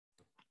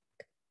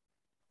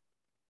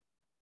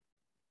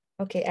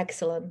Okay,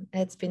 excellent.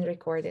 It's been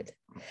recorded.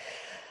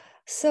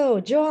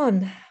 So,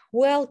 John,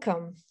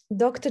 welcome.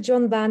 Dr.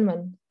 John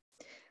Banmen.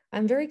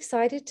 I'm very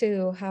excited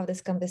to have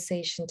this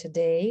conversation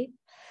today.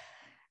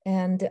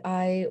 And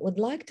I would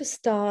like to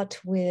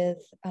start with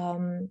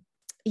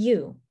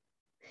you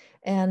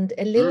and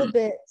a little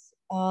bit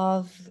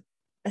of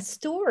a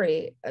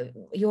story,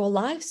 your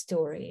life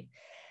story.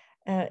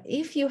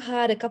 If you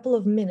had a couple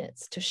of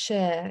minutes to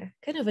share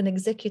kind of an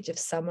executive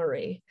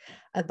summary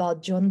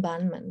about John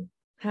Banmen,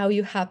 how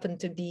you happen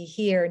to be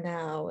here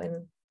now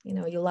and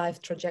your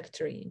life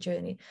trajectory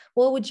journey,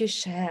 what would you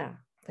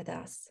share with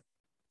us?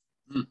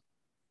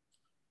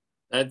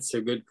 That's a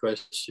good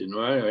question.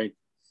 All right.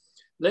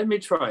 Let me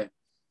try.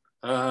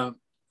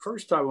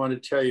 First, I want to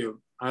tell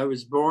you, I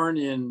was born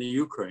in the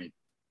Ukraine,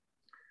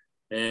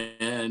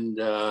 and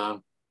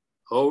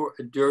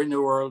during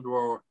the World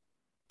War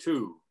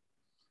II.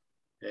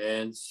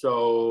 And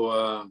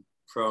so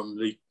from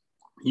the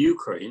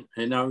Ukraine,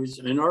 and I was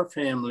in our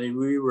family,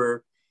 we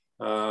were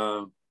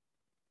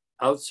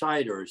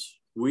outsiders.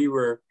 We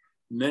were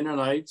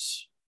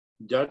Mennonites,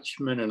 Dutch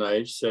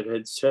Mennonites that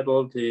had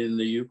settled in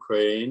the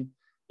Ukraine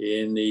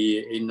in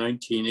the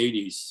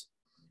 1980s,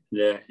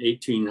 the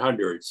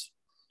 1800s.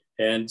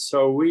 And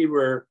so we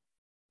were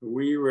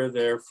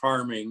there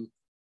farming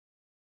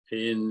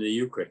in the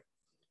Ukraine.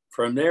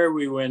 From there,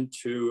 I went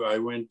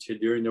to,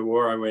 during the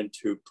war, I went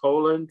to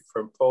Poland,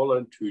 from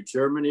Poland to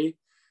Germany,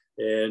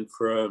 and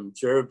from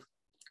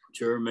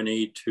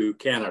Germany to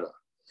Canada.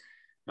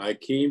 I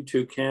came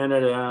to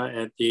Canada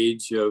at the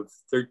age of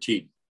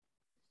 13.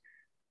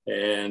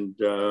 And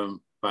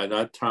by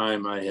that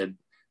time, I had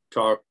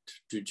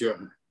talked to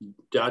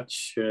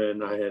Dutch,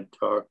 and I had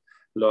talked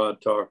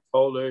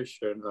Polish,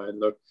 and I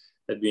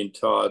had been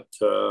taught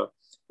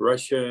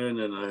Russian,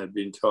 and I had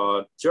been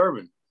taught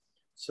German.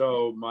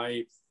 So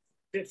my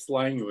fifth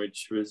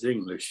language was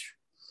English.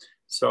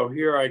 So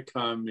here I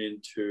come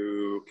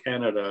into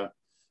Canada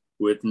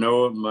with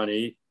no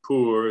money,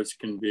 poor as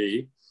can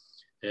be,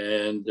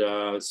 and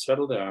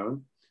settle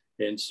down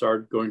and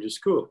start going to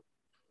school.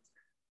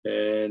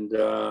 And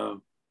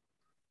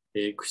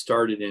it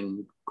started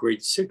in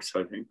grade 6,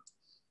 I think,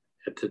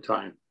 at the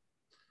time.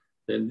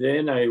 And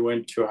then I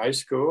went to high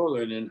school,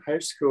 and in high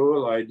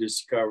school, I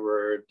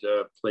discovered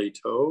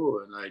Plato,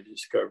 and I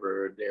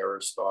discovered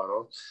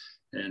Aristotle,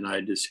 and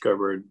I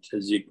discovered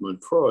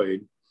Sigmund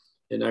Freud,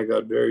 and I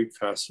got very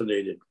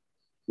fascinated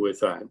with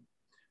that.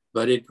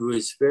 But it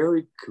was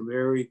very,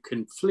 very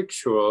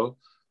conflictual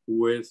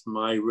with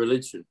my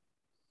religion.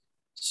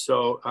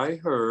 So I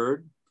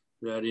heard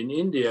that in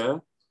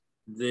India,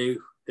 they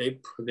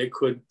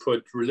could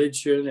put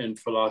religion and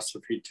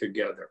philosophy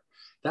together.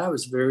 That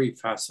was very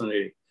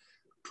fascinating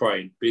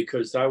point,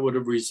 because that would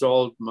have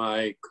resolved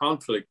my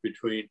conflict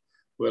between,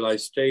 will I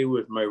stay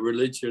with my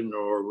religion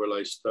or will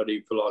I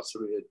study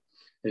philosophy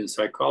and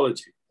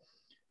psychology?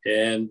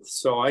 And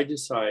so I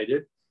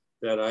decided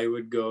that I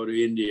would go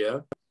to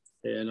India,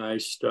 and I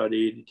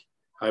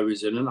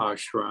was in an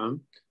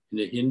ashram, in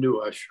a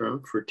Hindu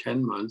ashram for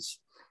 10 months,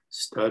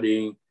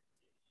 studying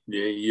the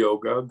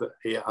yoga, the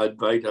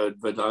Advaita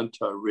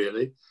Vedanta,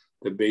 really,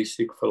 the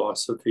basic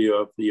philosophy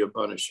of the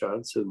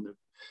Upanishads and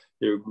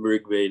the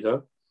Rig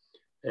Veda.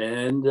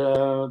 And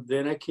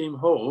then I came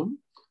home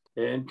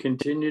and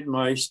continued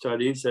my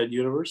studies at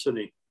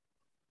university,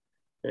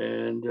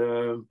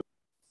 and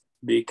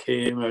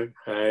became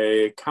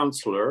a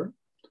counselor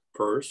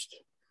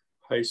first,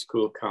 high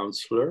school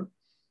counselor.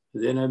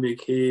 Then I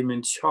became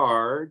in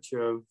charge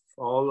of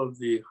all of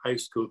the high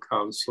school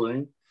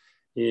counseling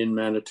in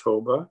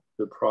Manitoba,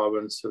 the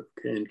province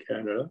in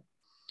Canada.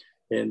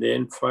 And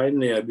then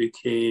finally I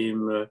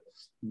became,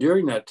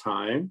 during that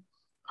time,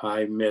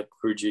 I met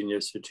Virginia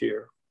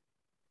Satir.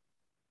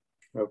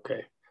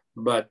 Okay,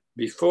 but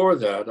before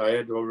that, I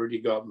had already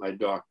got my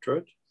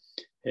doctorate.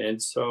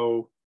 And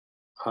so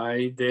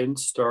I then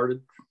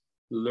started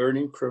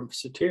learning from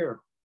Satir.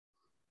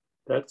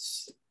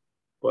 That's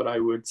what I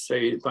would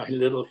say, my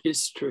little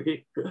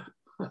history.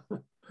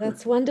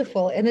 That's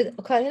wonderful. And it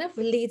kind of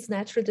leads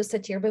naturally to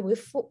Satir. But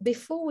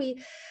before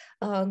we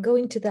go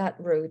into that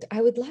route,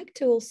 I would like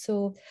to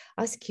also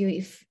ask you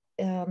if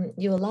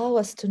you allow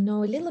us to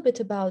know a little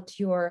bit about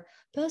your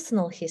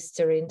personal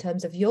history in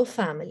terms of your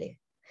family.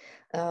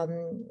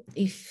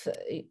 If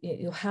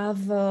you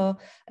have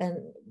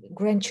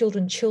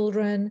grandchildren,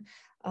 children,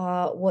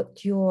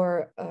 what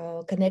your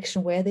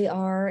connection, where they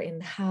are,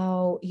 and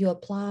how you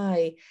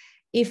apply,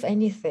 if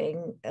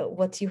anything,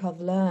 what you have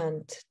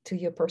learned to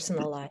your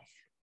personal life.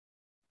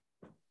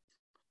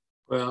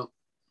 Well,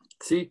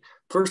 see,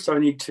 first I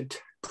need to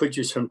put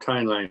you some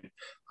timeline.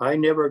 I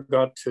never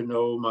got to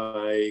know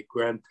my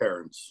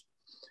grandparents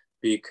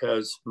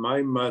because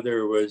my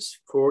mother was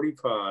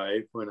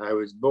 45 when I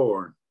was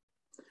born.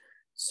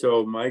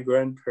 So my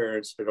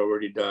grandparents had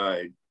already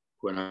died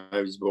when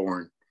I was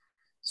born.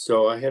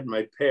 So I had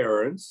my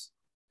parents,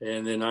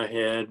 and then I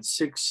had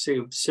 6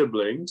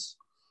 siblings,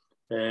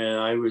 and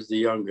I was the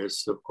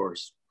youngest, of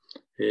course.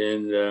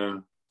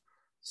 And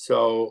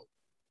so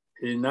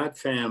in that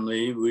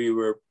family, we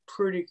were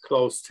pretty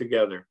close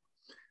together.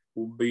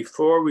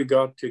 before we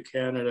got to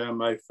Canada,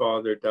 my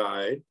father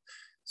died,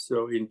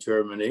 so in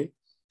Germany.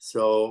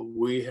 So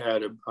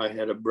I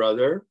had a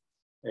brother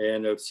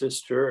and a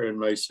sister and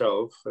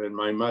myself and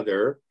my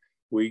mother.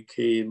 We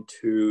came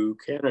to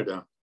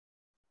Canada.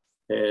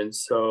 And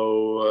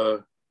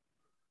so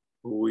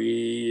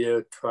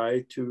we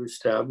tried to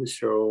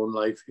establish our own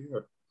life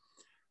here.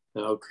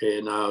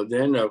 Okay, now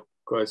then, of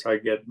course, I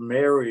get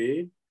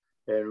married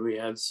and we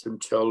had some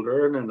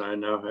children, and I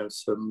now have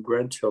some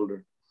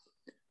grandchildren.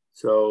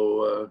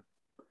 So,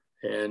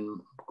 and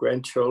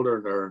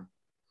grandchildren are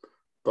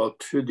about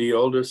two. The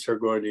oldest are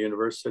going to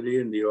university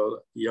and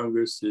the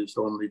youngest is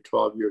only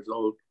 12 years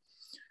old.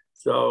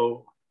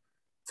 So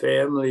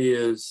family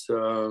is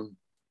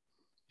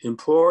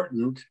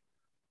important,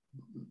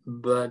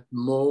 but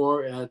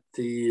more at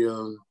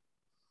the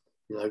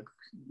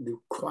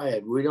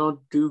quiet. We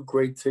don't do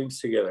great things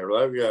together.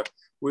 Like,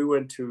 we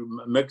went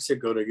to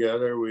Mexico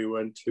together. We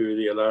went to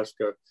the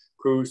Alaska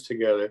cruise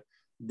together.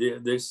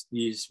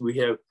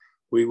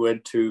 We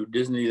went to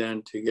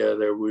Disneyland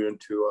together. We went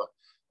to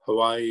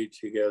Hawaii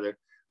together.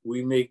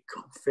 We make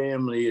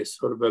family a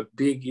sort of a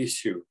big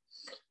issue.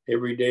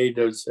 Every day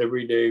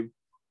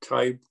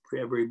type.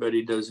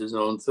 Everybody does his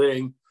own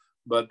thing,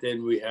 but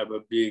then we have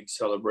a big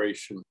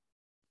celebration.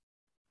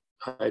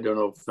 I don't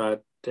know if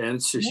that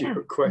answers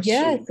your question.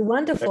 Yes,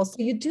 wonderful. So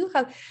you do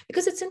have,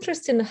 because it's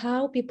interesting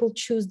how people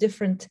choose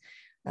different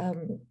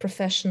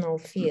professional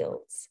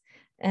fields.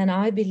 And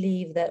I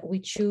believe that we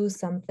choose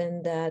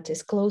something that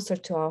is closer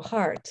to our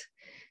heart.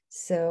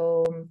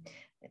 So,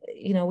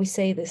 we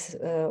say this,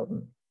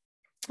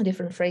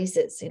 different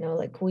phrases,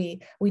 like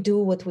we do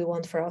what we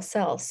want for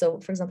ourselves.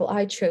 So, for example,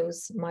 I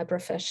chose my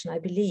profession, I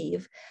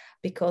believe,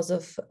 because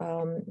of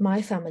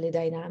my family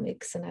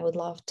dynamics. And I would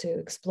love to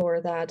explore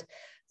that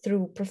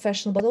through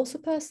professional, but also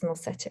personal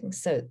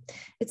settings. So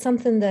it's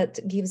something that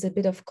gives a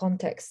bit of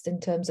context in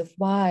terms of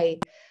why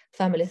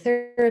family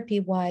therapy,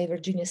 why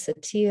Virginia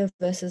Satir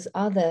versus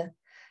other,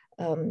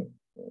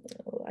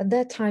 at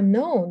that time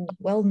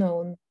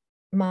well-known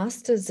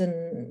masters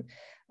and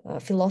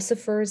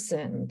philosophers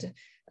and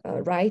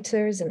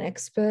writers and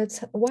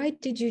experts. Why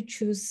did you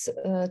choose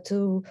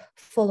to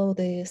follow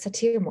the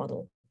Satir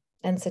model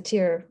and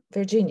Satir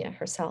Virginia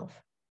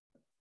herself?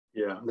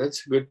 Yeah,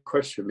 that's a good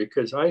question,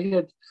 because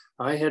I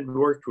had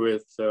worked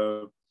with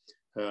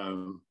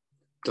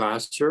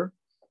Glasser,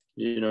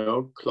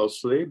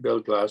 closely, Bill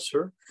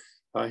Glasser.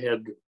 I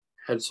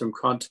had some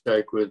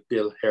contact with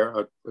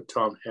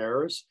Tom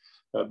Harris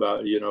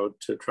about,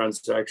 to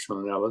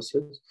transactional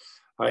analysis.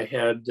 I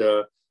had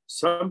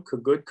some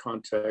good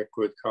contact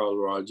with Carl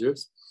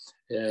Rogers.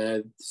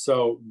 And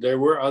so there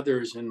were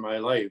others in my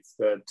life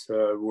that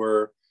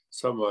were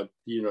somewhat,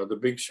 the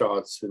big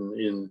shots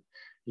in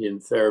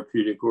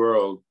therapeutic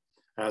world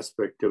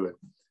aspect of it.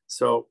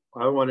 So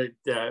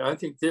I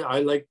think I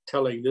like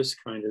telling this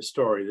kind of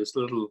story, this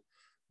little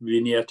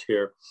vignette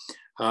here.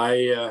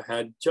 I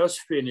had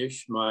just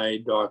finished my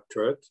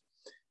doctorate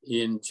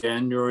in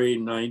January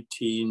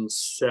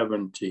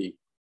 1970.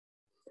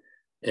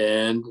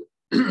 And,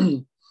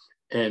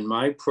 and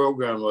my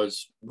program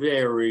was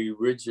very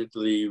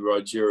rigidly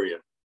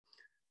Rogerian.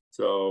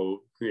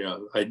 So,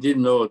 I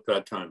didn't know at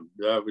that time.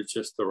 That was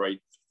just the right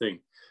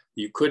thing.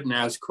 You couldn't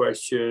ask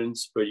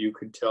questions, but you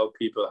could tell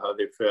people how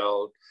they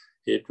felt.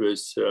 It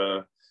was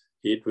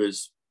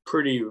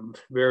pretty,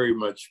 very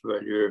much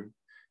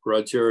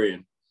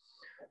Rogerian.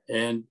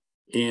 And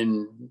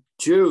in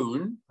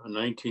June of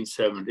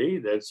 1970,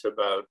 that's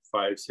about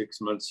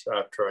 5-6 months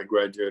after I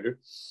graduated,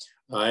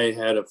 I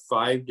had a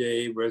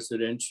 5-day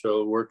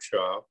residential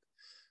workshop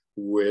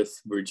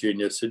with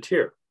Virginia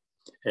Satir.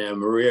 And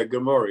Maria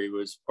Gamori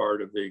was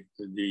part of the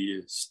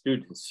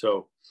students.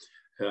 So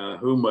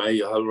whom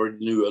I already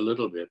knew a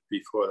little bit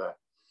before that.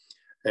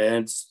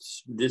 And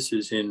this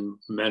is in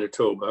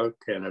Manitoba,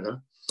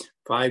 Canada,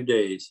 5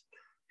 days.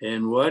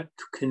 And what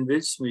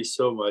convinced me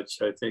so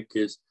much, I think,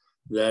 is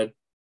that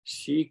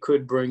she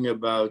could bring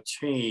about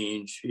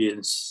change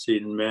in a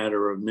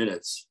matter of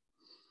minutes.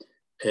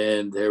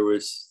 And that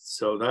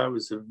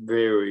was a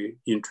very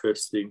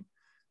interesting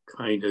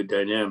kind of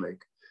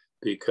dynamic,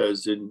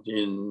 because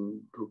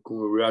in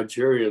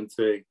Rogerian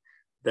thing,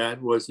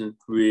 that wasn't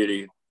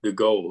really the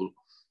goal,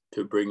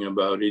 to bring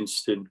about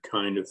instant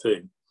kind of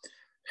thing.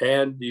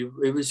 And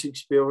it was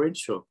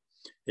experiential.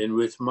 And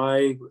with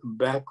my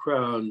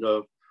background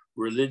of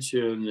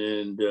religion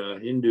and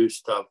Hindu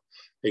stuff,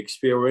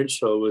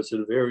 experiential was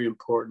a very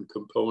important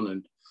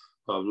component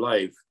of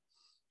life.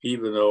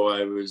 Even though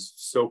I was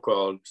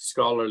so-called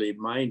scholarly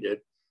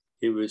minded,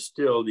 it was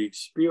still the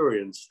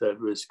experience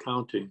that was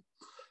counting.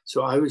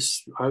 So I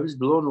was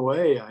blown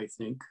away, I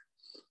think.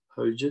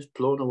 I was just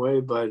blown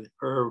away by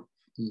her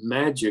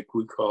magic,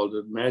 we called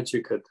it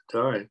magic at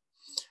the time,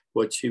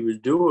 what she was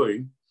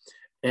doing.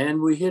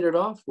 And we hit it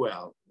off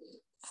well.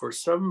 For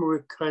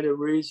some kind of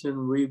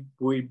reason,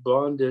 we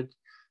bonded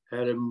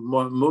at an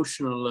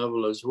emotional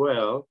level as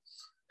well.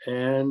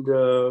 And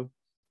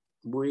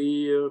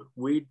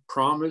we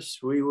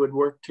promised we would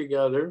work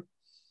together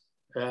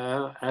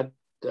at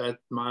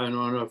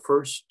on a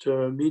first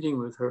meeting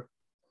with her.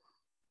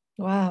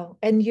 Wow.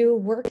 And you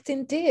worked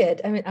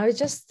indeed. I mean, I was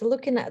just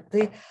looking at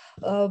the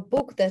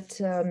book that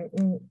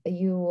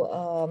you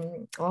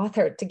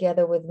authored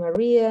together with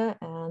Maria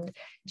and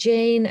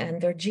Jane and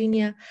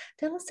Virginia.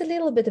 Tell us a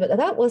little bit about that.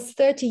 That was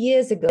 30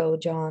 years ago,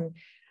 John.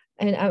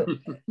 And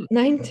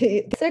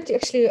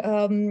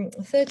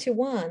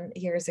 31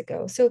 years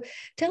ago. So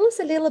tell us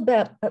a little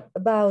bit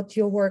about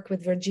your work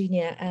with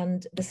Virginia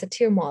and the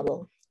Satir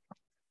model.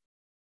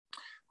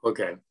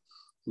 Okay.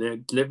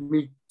 Let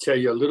me tell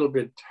you a little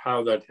bit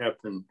how that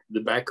happened,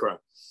 the background.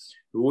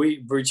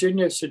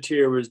 Virginia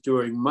Satir was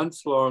doing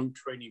month-long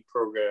training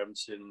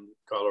programs in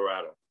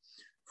Colorado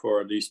for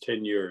at least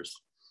 10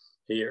 years,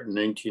 here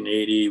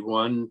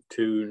 1981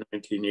 to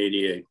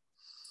 1988.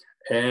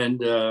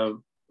 And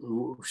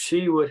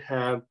she would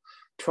have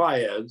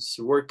triads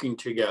working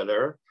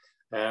together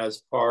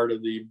as part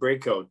of the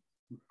breakout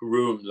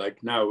room.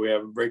 Like now we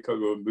have a breakout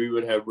room, we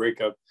would have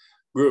breakout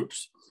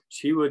groups.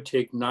 She would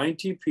take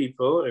 90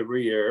 people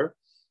every year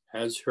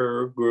as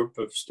her group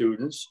of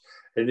students.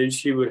 And then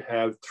she would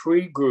have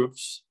 3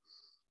 groups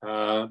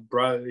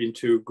brought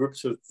into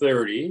groups of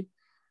 30.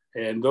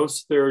 And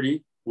those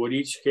 30 would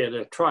each get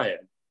a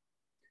triad.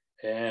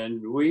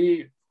 And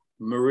we,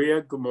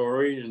 Maria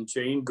Gomori and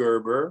Jane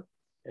Gerber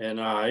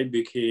and I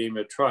became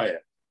a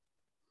triad.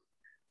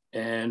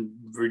 And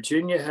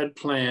Virginia had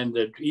planned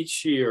that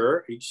each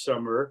year, each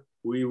summer,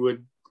 we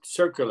would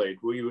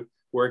circulate. We would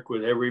work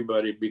with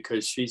everybody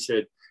because she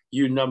said,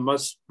 you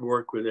must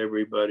work with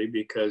everybody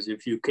because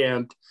if you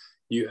can't,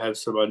 you have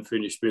some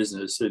unfinished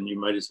business and you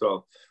might as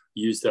well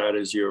use that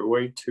as your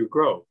way to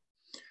grow.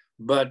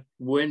 But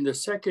when the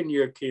second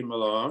year came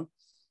along,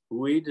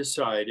 we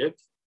decided,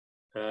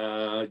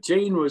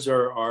 Jane was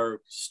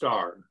our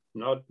star,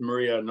 not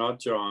Maria, not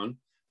John,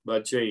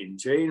 but Jane.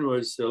 Jane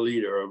was the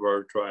leader of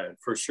our triad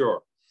for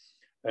sure.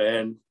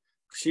 And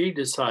she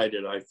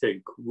decided, I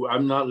think,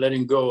 I'm not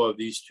letting go of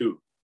these 2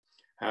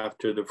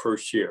 after the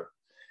first year.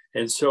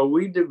 And so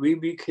we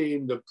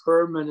became the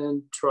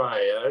permanent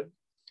triad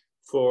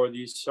for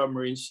these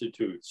summer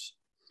institutes.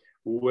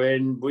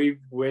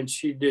 When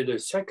she did a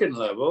second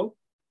level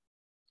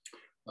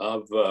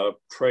of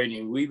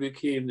training, we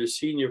became the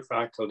senior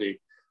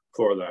faculty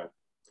for that.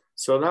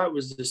 So that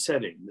was the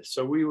setting.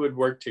 So we would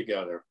work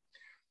together.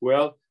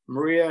 Well,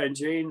 Maria and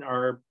Jane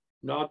are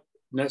not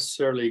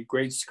necessarily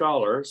great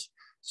scholars,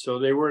 so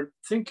they weren't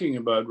thinking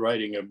about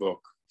writing a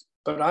book,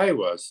 but I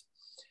was.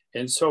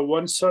 And so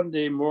one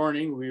Sunday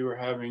morning, we were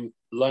having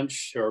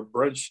lunch or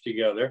brunch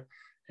together,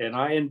 and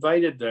I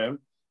invited them,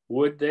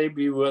 would they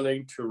be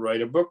willing to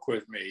write a book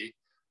with me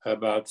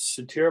about the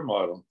Satir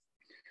model?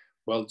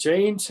 Well,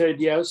 Jane said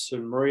yes,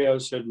 and Maria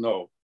said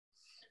no.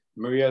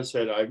 Maria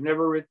said, I've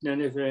never written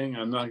anything.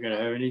 I'm not going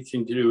to have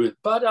anything to do with it,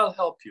 but I'll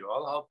help you.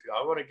 I'll help you.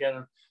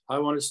 I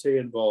want to stay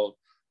involved,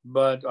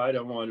 but I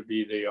don't want to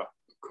be the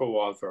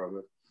co-author of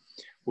it.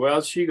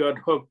 Well, she got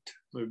hooked,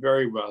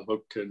 very well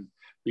hooked, and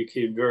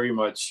became very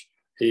much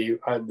the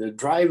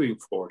driving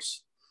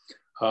force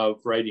of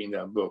writing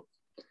that book.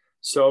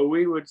 So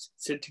we would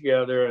sit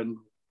together and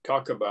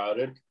talk about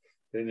it.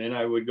 And then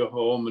I would go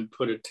home and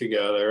put it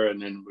together.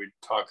 And then we'd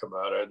talk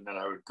about it. And then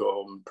I would go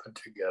home and put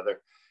it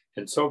together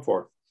and so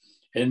forth.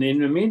 And in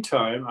the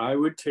meantime, I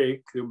would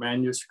take the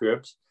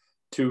manuscripts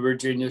to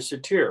Virginia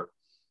Satir.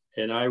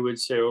 And I would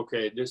say,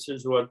 okay, this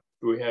is what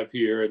we have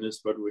here. And this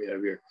is what we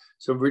have here.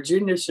 So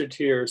Virginia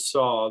Satir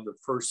saw the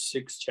first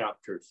 6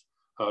 chapters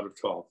out of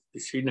 12.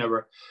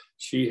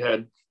 She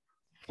had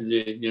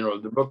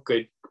the book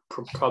got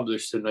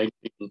published in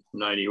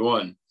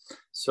 1991.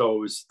 So it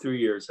was 3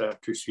 years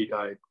after she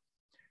died.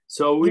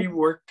 So we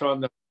worked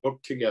on the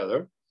book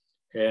together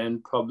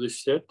and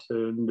published it,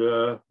 and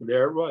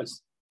there it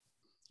was.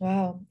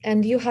 Wow.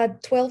 And you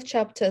had 12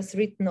 chapters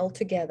written all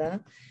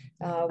together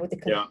with the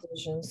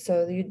conclusion. Yeah.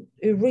 So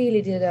you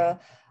really did a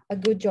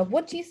good job.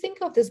 What do you think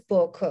of this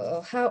book?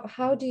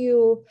 How do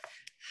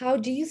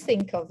you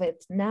think of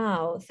it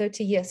now,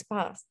 30 years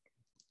past?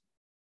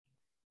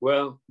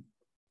 Well,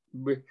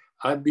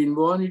 I've been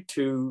wanting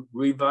to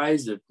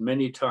revise it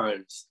many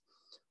times,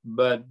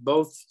 but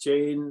both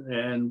Jane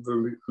and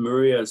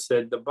Maria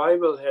said the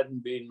Bible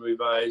hadn't been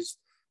revised.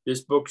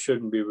 This book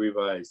shouldn't be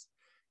revised.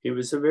 It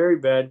was a very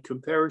bad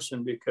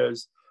comparison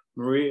because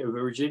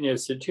Virginia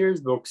Satir's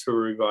books were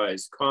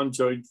revised.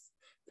 Conjoint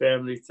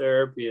Family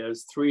Therapy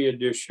has 3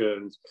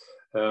 editions.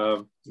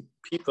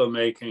 People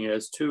Making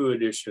has 2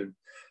 editions.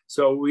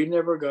 So we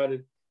never got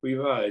it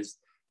revised.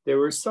 There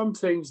were some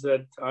things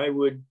that I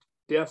would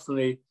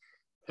definitely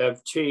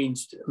have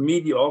changed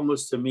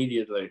almost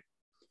immediately.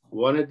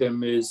 One of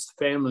them is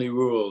family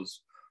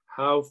rules.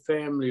 How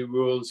family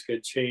rules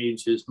get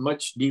changed is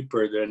much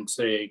deeper than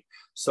saying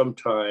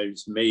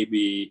sometimes,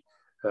 maybe,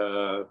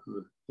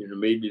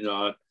 maybe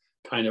not.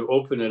 Kind of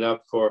open it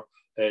up for,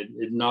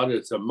 not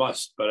as a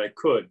must, but I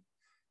could.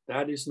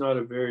 That is not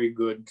a very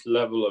good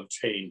level of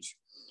change.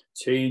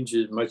 Change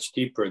is much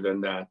deeper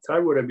than that.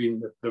 That would have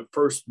been the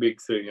first big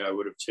thing I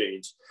would have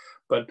changed.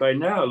 But by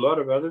now, a lot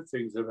of other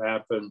things have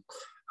happened.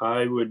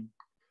 I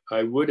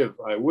I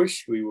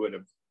wish we would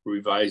have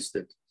revised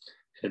it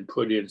and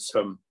put in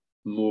some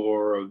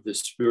more of the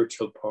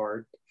spiritual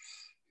part,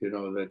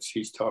 that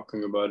she's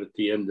talking about at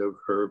the end of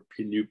her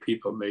New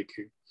People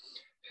Making,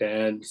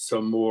 and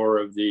some more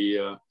of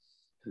the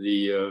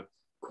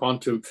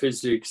quantum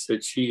physics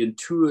that she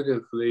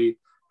intuitively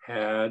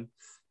had,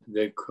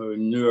 the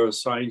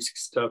neuroscience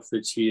stuff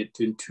that she had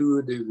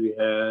intuitively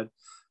had.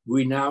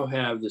 We now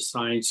have the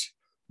science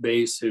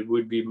base. It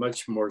would be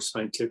much more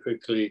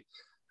scientifically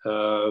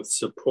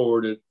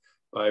supported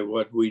by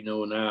what we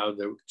know now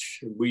that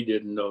we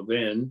didn't know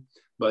then,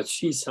 but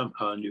she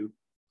somehow knew.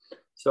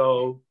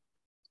 So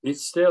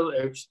it's still,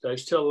 I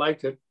still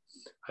like it.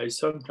 I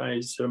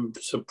sometimes am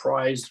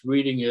surprised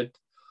reading it,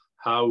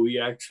 how we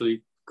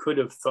actually could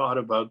have thought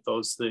about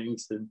those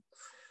things. And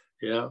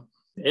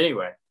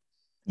anyway.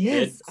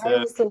 Yes, I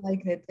also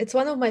like it. It's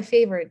one of my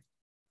favorite.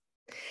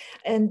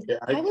 And yeah,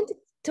 I wanted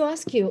to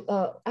ask you,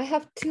 I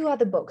have two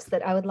other books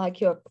that I would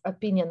like your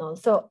opinion on.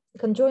 So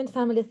Conjoined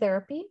Family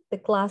Therapy, the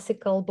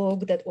classical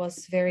book that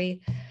was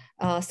very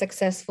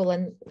successful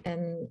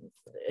and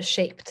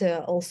shaped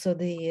also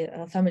the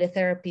family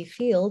therapy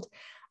field.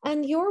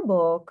 And your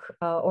book,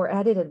 or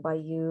edited by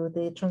you,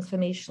 the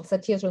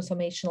Satir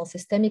Transformational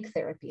Systemic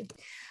Therapy.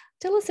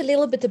 Tell us a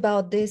little bit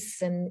about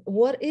this and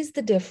what is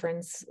the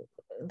difference,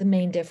 the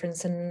main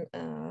difference, and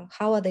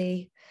how are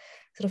they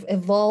sort of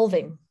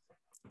evolving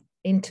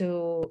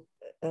into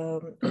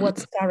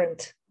what's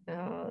current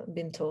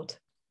been taught?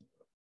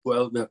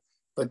 Well,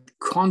 but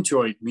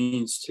conjoint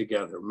means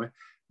together.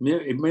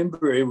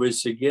 Remember, it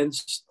was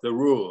against the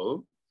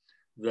rule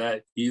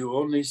that you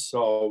only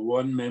saw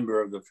one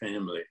member of the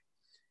family.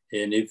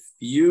 And if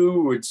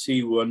you would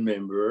see one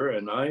member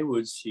and I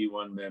would see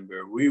one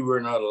member, we were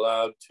not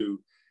allowed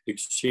to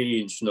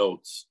exchange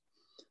notes.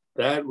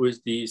 That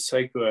was the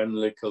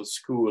psychoanalytical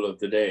school of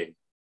the day.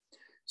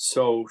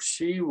 So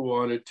she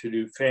wanted to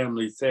do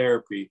family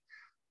therapy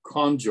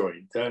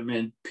conjoint. That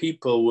meant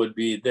people would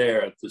be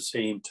there at the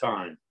same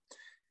time.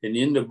 And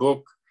in the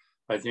book,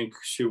 I think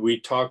we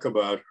talk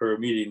about her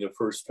meeting the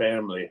first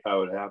family,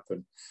 how it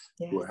happened,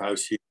 how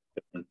she,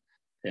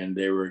 and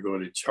they were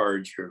going to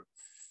charge her.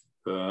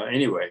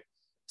 Anyway,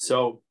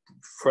 so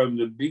from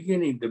the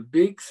beginning, the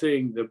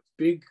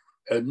big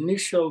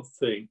initial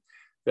thing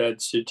that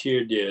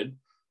Satir did,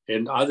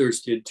 and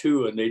others did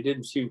too, and they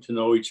didn't seem to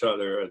know each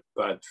other,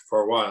 but for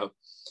a while,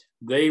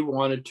 they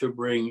wanted to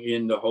bring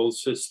in the whole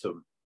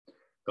system,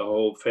 the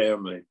whole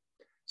family.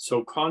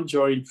 So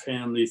conjoined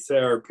family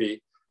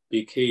therapy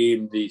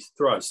became the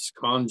thrust,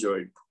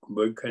 conjoined,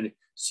 kind of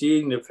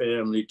seeing the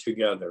family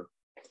together.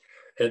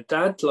 At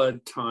that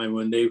time,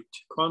 when the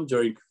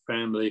conjoined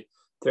family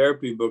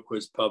therapy book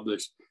was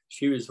published,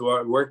 she was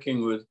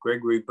working with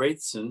Gregory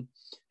Bateson,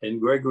 and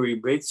Gregory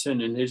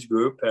Bateson and his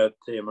group at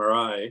the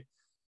MRI,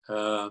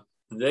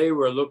 they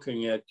were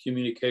looking at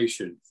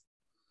communication.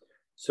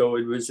 So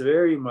it was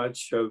very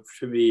much of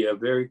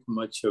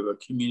a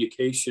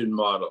communication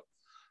model,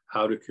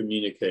 how to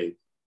communicate.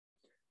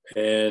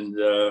 And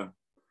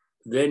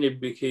then it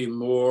became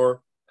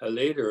more,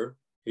 later,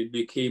 it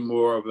became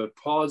more of a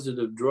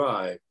positive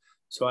drive.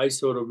 So I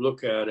sort of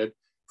look at it,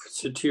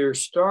 Satir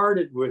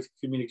started with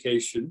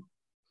communication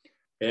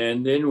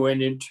and then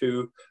went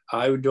into,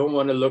 I don't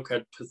want to look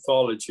at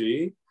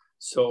pathology,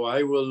 so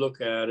I will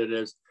look at it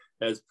as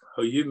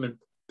a human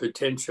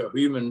potential,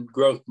 human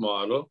growth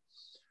model.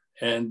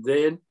 And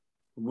then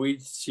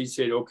she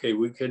said, okay,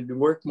 we can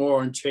work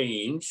more on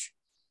change.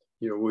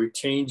 We're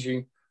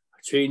changing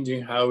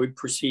how we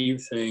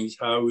perceive things,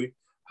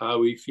 how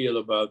we feel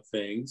about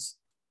things.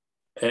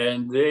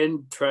 And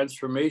then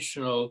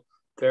transformational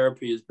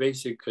therapy is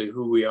basically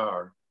who we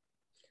are.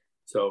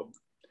 So,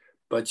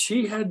 but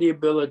she had the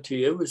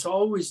ability, it was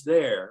always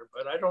there,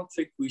 but I don't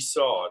think we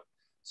saw it.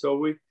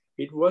 So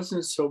it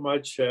wasn't so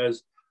much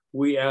as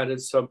we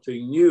added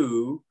something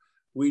new,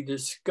 we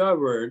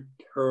discovered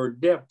her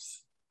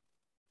depth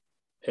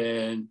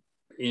and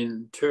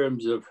in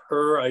terms of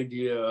her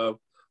idea of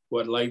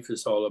what life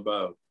is all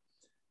about.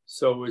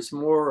 So it's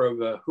more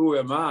of a who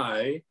am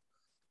I,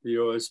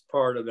 as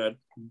part of that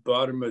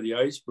bottom of the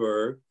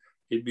iceberg.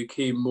 It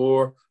became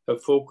more a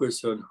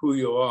focus on who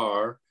you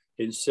are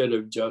instead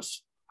of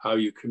just how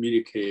you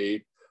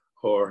communicate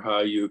or how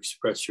you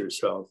express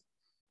yourself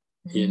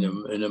in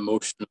an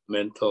emotional,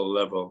 mental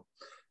level.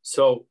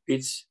 So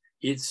it's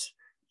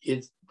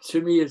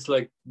to me, it's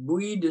like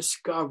we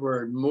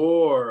discovered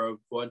more of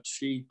what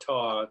she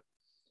taught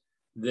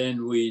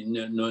than we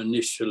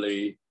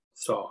initially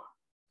saw.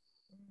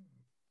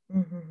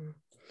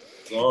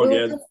 Mm-hmm. Long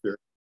answer.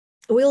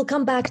 We'll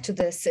come back to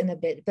this in a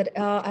bit, but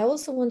I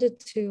also wanted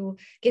to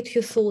get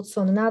your thoughts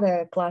on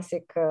another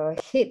classic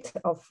hit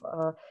of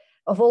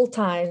all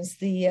times,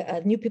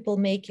 the New People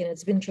Making.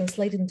 It's been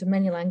translated into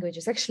many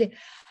languages. Actually,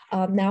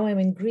 now I'm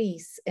in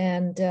Greece,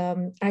 and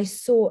I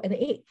saw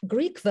a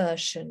Greek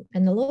version,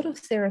 and a lot of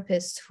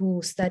therapists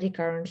who study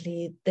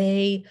currently,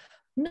 they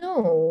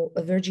know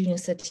Virginia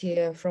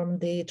Satir from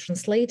the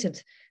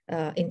translated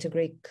into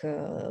Greek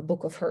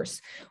book of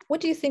hers. What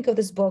do you think of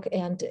this book?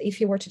 And if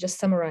you were to just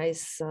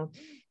summarize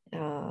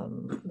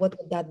what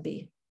would that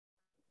be?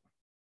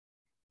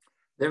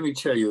 Let me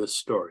tell you a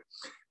story.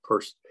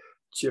 First,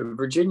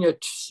 Virginia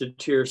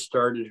Satir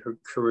started her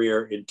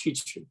career in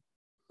teaching.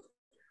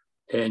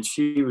 And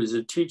she was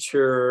a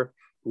teacher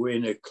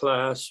in a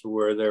class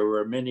where there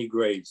were many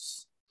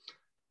grades.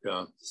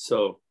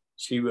 So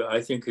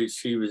I think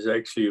she was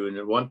actually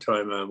at one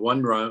time a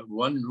one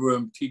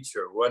room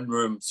teacher, one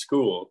room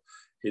school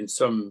in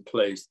some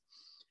place.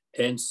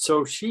 And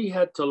so she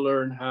had to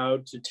learn how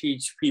to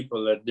teach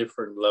people at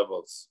different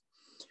levels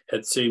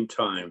at the same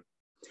time.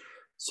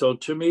 So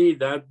to me,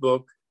 that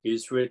book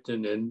is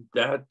written in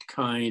that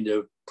kind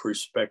of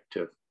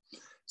perspective.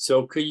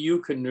 So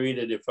you can read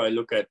it. If I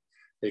look at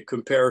a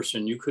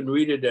comparison, you can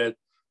read it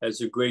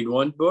as a grade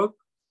 1 book.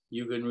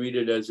 You can read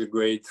it as a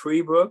grade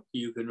 3 book.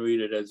 You can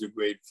read it as a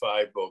grade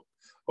 5 book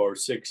or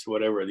 6,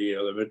 whatever the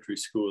elementary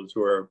schools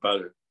were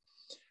about it.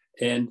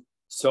 And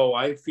so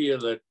I feel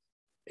that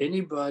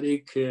anybody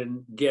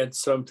can get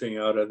something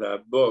out of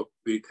that book,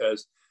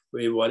 because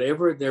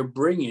whatever they're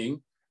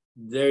bringing,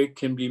 they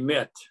can be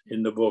met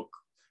in the book.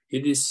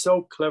 It is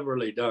so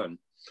cleverly done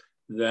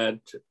that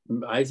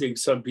I think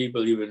some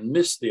people even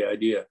miss the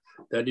idea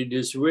that it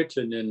is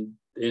written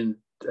in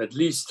at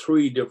least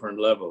 3 different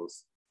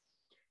levels.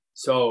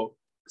 So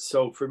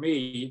for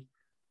me,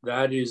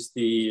 that is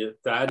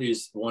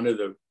one of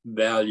the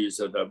values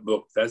of that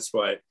book. That's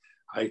why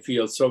I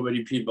feel so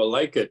many people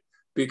like it,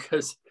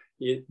 because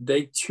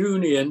they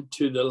tune in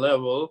to the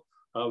level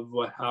of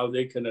how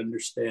they can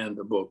understand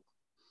the book.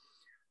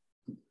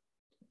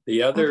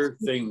 The other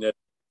thing that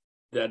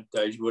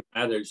would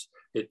matter is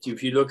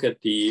if you look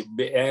at the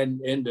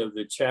end of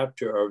the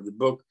chapter of the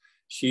book,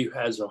 she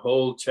has a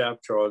whole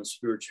chapter on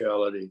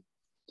spirituality.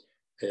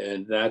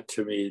 And that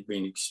to me has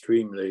been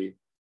extremely,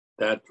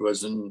 that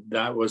wasn't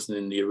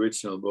in the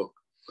original book.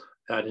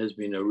 That has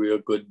been a real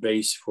good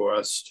base for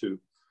us to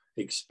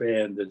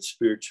expand the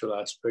spiritual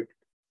aspect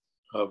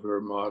of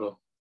her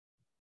model.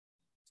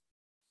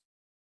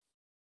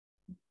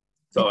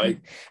 So I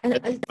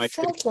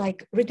felt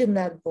like reading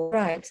that book,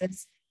 right?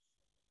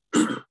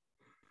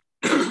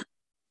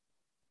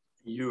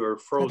 You are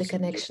frozen. The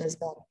connection is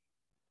better.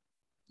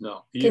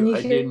 No. Can you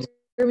hear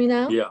me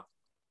now? Yeah.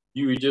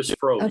 You just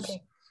froze.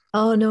 Okay.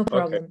 Oh, no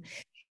problem.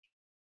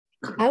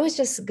 Okay. I was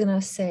just going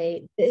to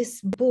say,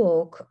 this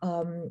book,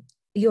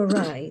 you're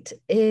right.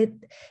 It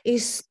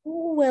is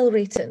so well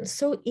written,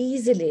 so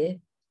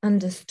easily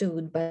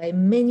understood by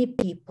many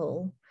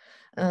people.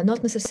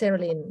 Not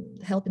necessarily in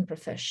helping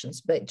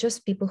professions, but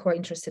just people who are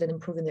interested in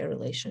improving their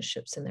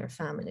relationships and their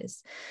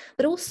families.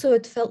 But also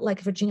it felt like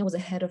Virginia was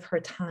ahead of her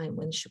time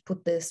when she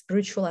put the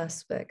spiritual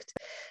aspect,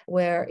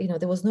 where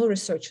there was no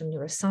research on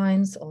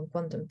neuroscience, on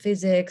quantum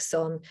physics,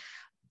 on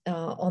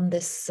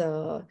this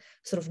sort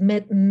of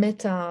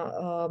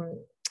meta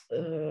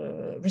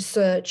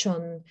research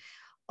on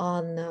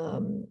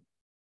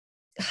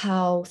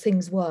how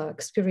things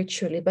work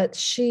spiritually. But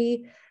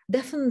she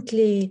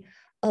definitely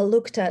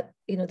looked at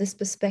these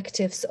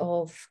perspectives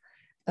of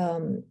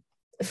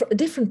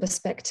different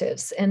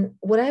perspectives. And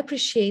what I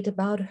appreciate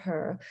about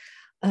her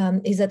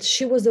is that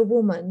she was a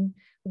woman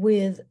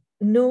with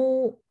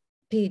no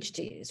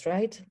PhDs,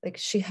 right? Like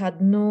she had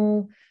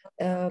no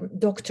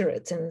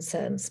doctorate in a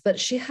sense, but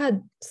she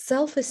had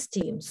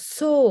self-esteem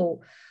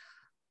so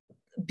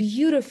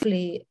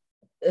beautifully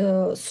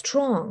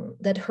strong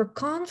that her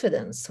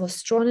confidence was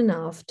strong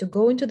enough to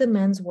go into the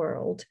men's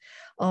world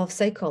of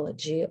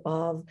psychology,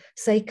 of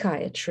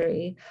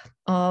psychiatry,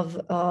 of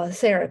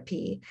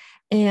therapy,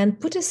 and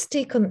put a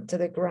stake onto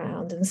the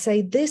ground and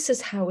say, this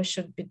is how we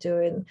should be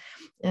doing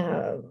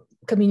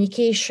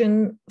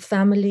communication,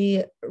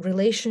 family,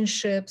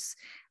 relationships.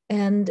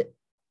 And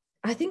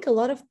I think a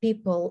lot of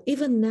people,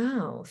 even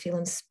now, feel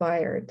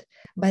inspired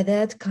by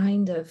that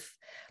kind of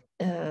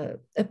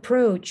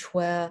approach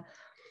where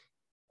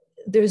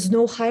there's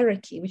no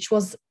hierarchy, which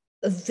was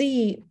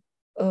the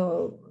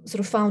sort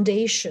of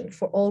foundation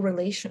for all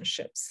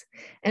relationships.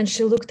 And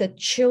she looked at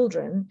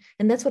children,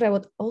 and that's what I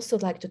would also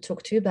like to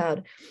talk to you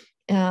about,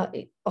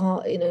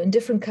 in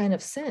different kind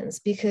of sense,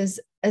 because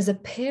as a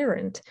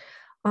parent,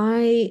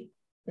 I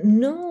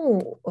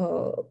know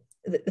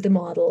the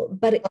model,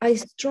 but I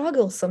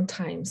struggle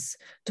sometimes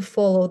to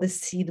follow the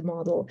seed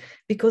model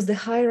because the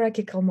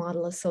hierarchical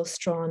model is so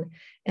strong,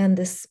 and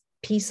this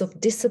piece of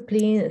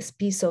discipline, this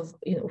piece of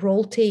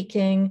role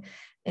taking,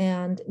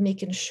 and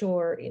making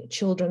sure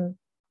children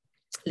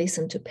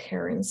listen to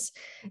parents.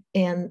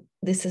 And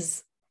this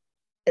is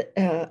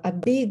a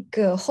big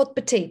hot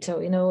potato,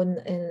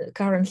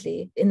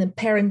 currently in the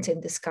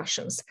parenting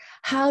discussions.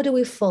 How do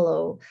we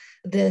follow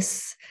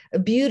this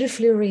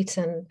beautifully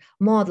written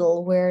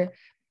model where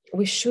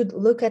we should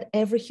look at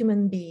every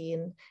human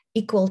being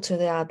equal to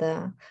the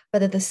other,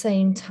 but at the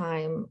same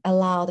time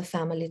allow the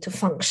family to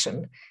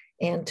function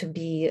and to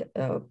be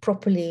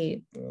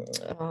properly,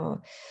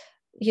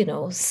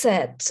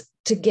 set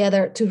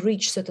together to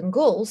reach certain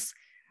goals?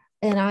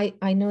 And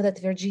I know that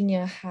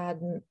Virginia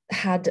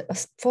had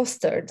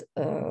fostered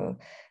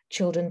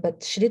children,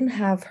 but she didn't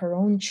have her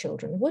own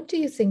children. What do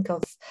you think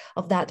of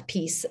that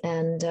piece?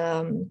 And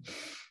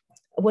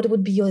what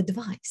would be your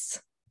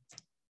advice?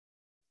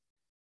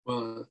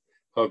 Well,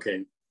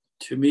 okay.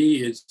 To me,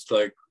 it's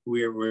like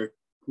we're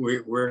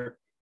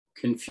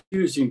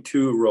confusing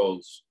two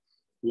roles.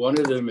 One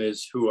of them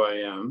is who I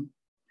am,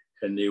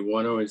 and the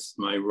one is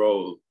my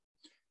role.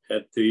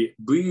 At the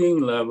being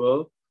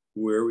level,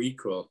 we're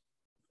equal.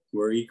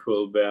 We're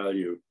equal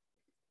value.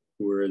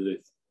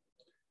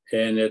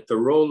 And at the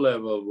role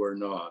level, we're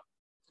not.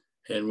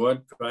 And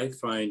what I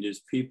find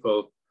is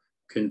people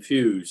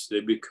confused.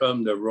 They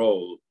become the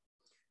role.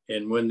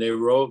 And when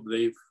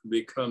they've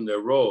become their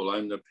role.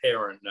 I'm the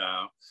parent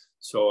now,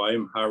 so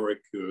I'm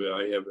Haitoglou.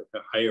 I have a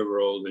higher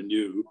role than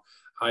you.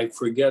 I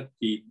forget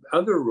the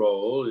other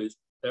role is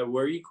that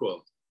we're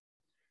equal.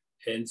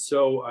 And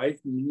so I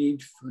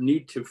need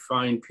to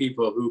find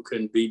people who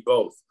can be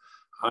both.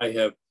 I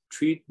have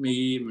treat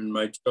me and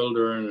my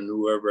children and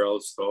whoever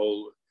else, the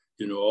whole,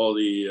 all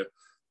the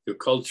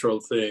cultural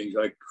things,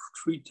 I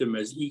treat them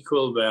as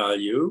equal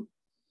value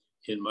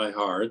in my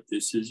heart.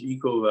 This is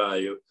equal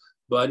value.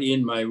 But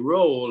in my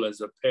role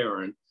as a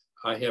parent,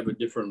 I have a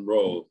different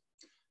role.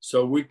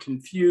 So we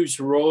confuse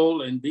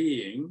role and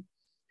being,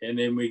 and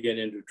then we get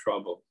into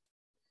trouble.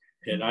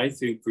 And I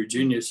think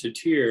Virginia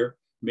Satir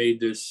made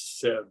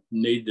this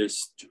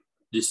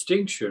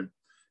distinction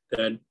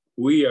that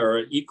we are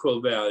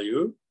equal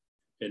value.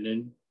 And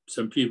then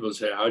some people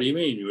say, how do you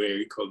mean you are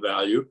equal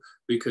value?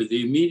 Because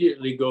they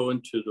immediately go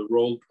into the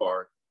role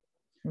part.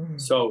 Mm-hmm.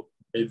 So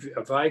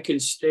if I can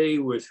stay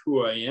with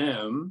who I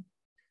am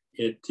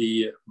at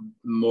the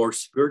more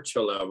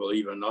spiritual level,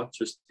 even not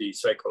just the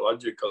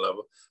psychological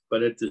level,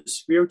 but at the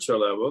spiritual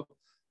level,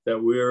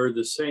 that we're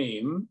the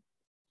same,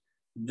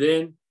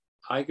 then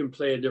I can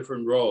play a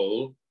different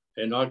role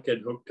and not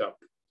get hooked up.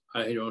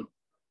 I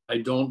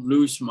don't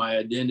lose my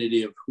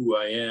identity of who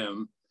I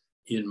am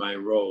in my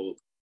role.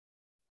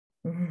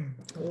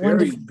 Mm-hmm.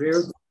 Very,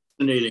 very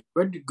fascinating.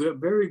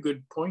 Very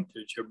good point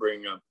that you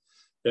bring up,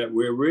 that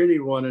we really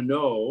want to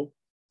know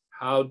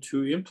how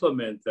to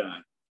implement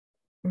that.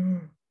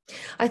 Mm-hmm.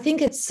 I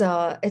think it's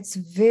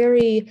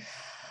very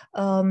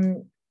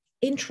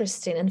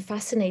interesting and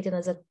fascinating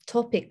as a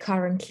topic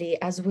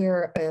currently, as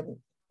we're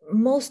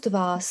most of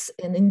us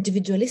in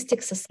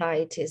individualistic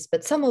societies,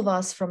 but some of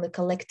us from the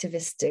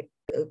collectivist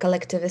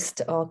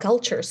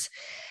cultures,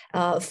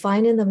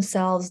 finding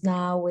themselves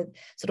now with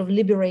sort of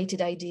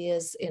liberated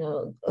ideas.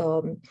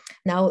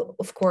 Now,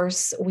 of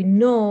course, we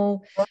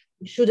know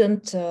we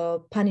shouldn't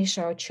punish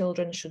our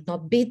children, should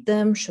not beat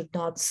them, should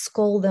not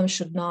scold them,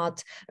 should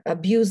not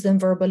abuse them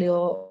verbally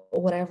or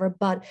whatever.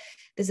 But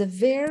there's a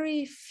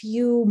very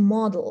few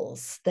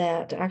models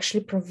that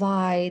actually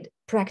provide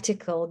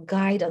practical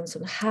guidance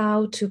on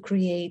how to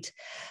create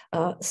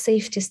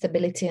safety,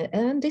 stability,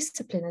 and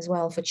discipline as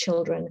well for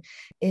children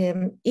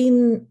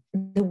in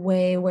the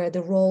way where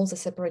the roles are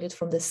separated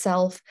from the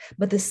self,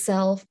 but the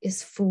self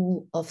is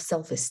full of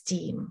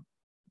self-esteem.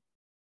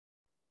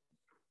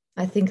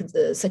 I think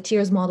the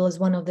Satir's model is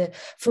one of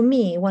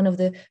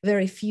the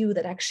very few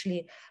that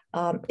actually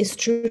is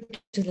true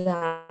to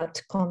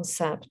that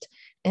concept.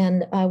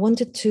 And I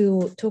wanted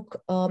to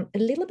talk a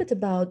little bit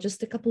about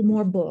just a couple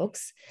more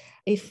books.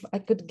 If I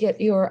could get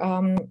your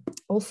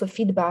also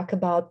feedback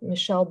about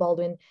Michelle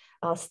Baldwin,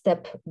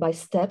 Step by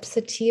Step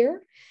Satir,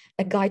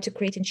 A Guide to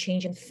Creating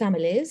Change in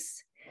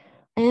Families,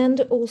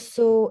 and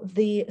also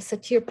the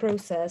Satir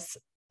Process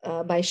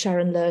by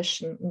Sharon Lush,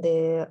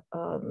 the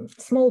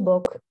small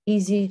book,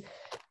 easy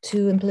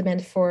to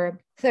implement for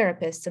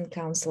therapists and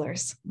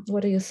counselors.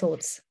 What are your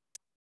thoughts?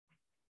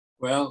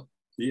 Well,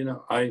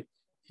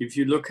 if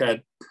you look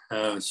at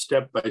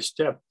Step by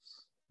Step,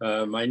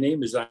 my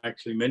name is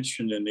actually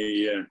mentioned in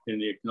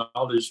the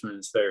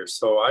acknowledgements there.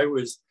 So I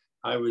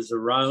was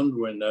around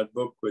when that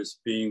book was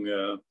being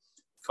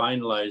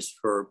finalized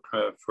for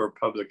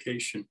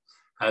publication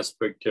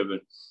aspect of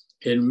it.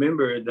 And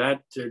remember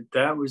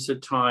that was a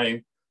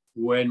time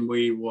when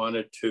we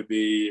wanted to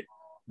be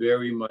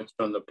very much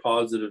on the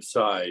positive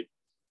side.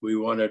 We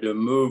wanted to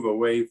move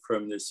away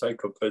from the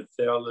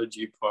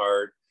psychopathology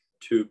part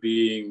to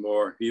being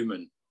more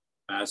human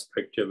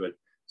aspect of it.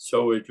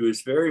 So it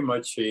was very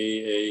much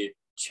a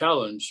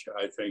challenge,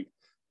 I think,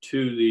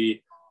 to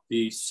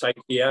the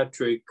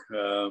psychiatric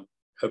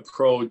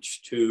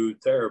approach to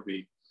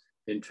therapy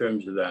in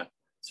terms of that.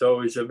 So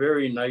it was a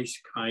very nice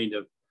kind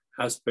of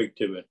aspect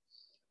of it.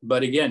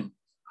 But again,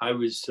 I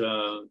was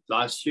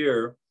last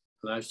year,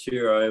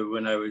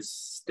 when I was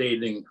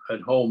staying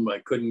at home, I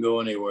couldn't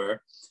go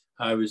anywhere.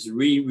 I was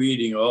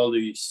rereading all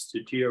these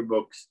Satir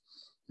books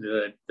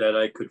that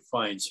I could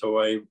find. So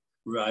I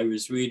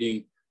was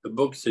reading the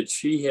books that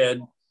she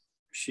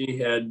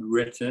had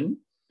written,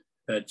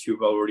 that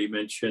you've already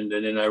mentioned,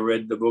 and then I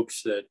read the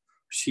books that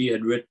she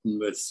had written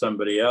with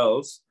somebody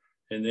else,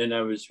 and then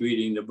I was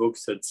reading the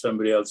books that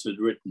somebody else had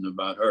written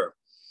about her.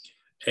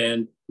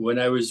 And when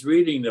I was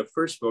reading the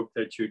first book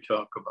that you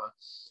talk about,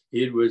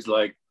 it was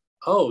like,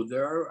 oh,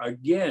 there are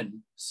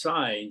again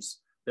signs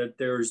that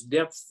there's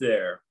depth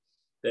there,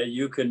 that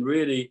you can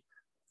really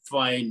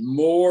find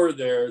more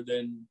there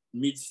than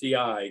meets the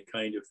eye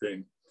kind of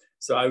thing.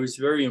 So I was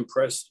very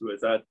impressed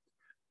with that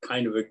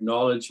kind of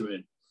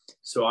acknowledgement.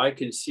 So I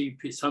can see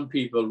some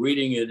people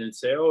reading it and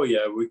say, oh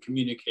yeah, we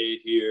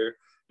communicate here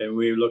and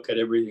we look at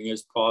everything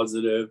as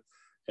positive.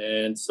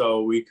 And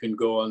so we can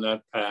go on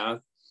that path.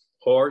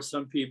 Or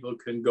some people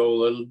can go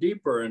a little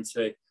deeper and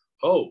say,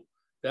 oh,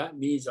 that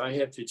means I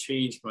have to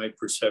change my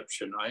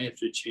perception. I have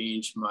to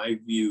change my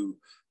view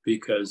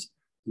because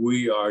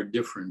we are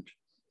different.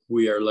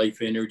 We are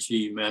life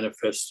energy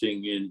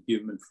manifesting in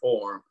human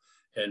form,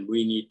 and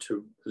we need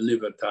to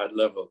live at that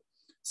level.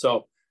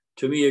 So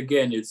to me,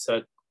 again, it's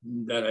that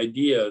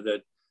idea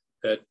that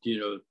you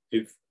know,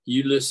 if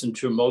you listen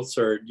to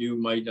Mozart, you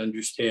might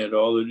understand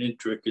all the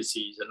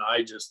intricacies, and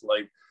I just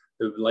like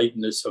the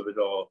lightness of it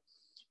all.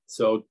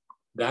 So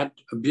that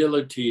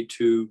ability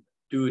to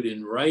do it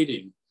in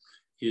writing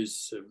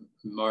is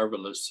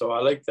marvelous. So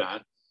I like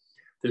that.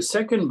 The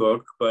second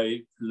book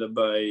by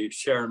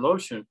Sharon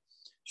Lotion,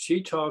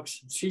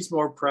 she's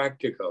more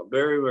practical,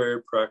 very,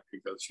 very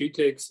practical. She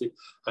takes the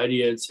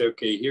idea and says,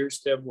 okay, here's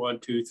step 1,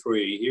 2,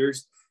 3.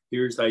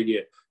 Here's the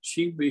idea.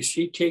 She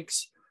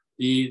takes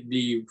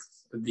the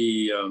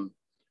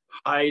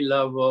high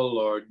level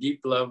or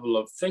deep level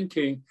of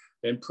thinking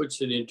and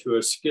puts it into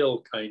a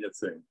skill kind of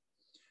thing.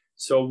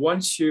 So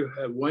once you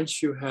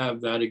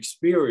have that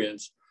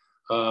experience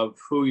of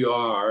who you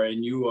are,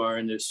 and you are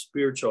in this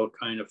spiritual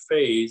kind of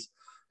phase,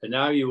 and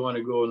now you want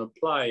to go and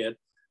apply it,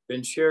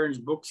 then Sharon's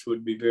books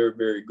would be very,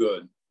 very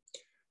good.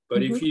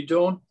 But if you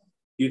don't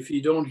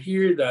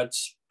hear that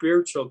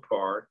spiritual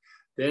part,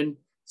 then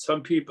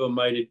some people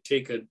might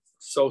take it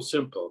so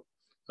simple,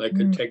 like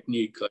a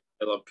technique like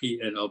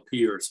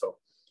NLP or so.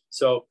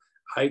 So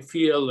I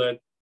feel that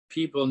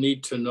people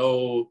need to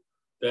know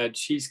that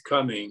she's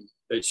coming,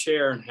 that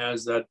Sharon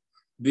has that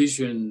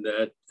vision,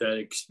 that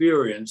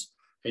experience,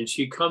 and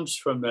she comes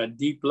from that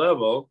deep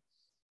level,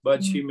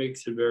 but she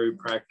makes it very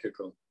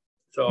practical.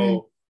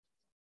 So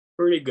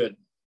pretty good.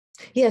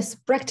 Yes,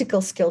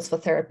 practical skills for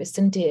therapists,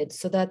 indeed.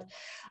 So that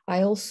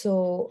I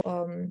also,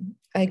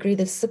 I agree,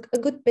 this is a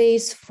good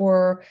base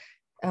for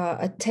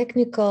a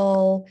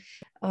technical,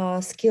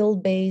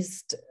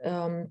 skill-based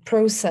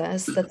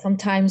process that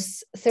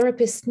sometimes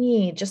therapists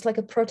need, just like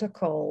a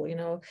protocol, you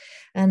know,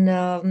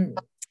 and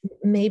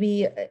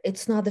maybe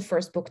it's not the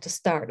first book to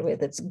start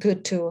with. It's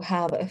good to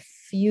have a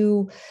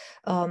few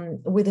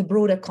with a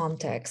broader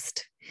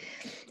context.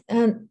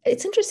 And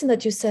it's interesting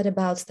that you said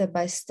about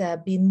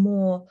step-by-step being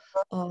more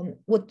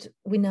what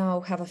we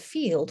now have a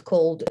field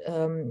called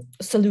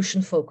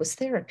solution-focused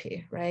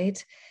therapy,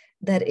 right?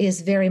 That is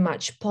very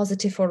much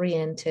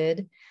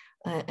positive-oriented,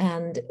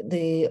 and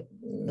the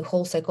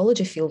whole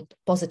psychology field,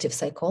 positive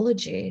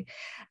psychology,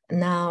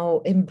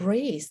 now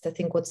embraced, I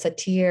think, what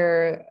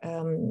Satir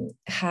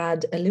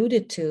had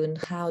alluded to, and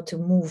how to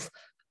move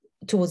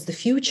towards the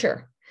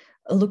future,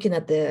 looking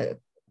at the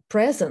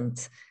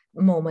present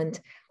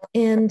moment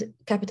and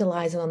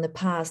capitalizing on the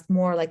past,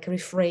 more like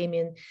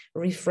reframing,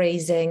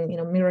 rephrasing, you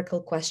know,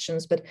 miracle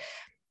questions. But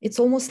it's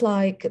almost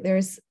like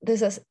there's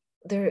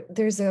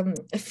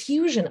a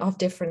fusion of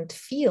different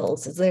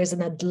fields. There's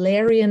an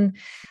Adlerian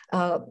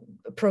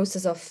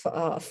process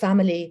of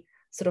family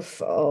sort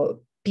of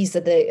piece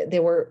that they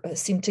were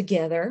seen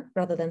together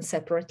rather than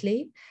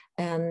separately,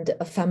 and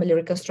a family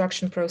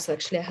reconstruction process.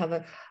 Actually, I have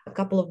a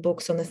couple of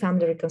books on the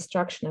family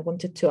reconstruction. I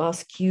wanted to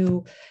ask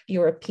you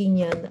your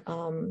opinion.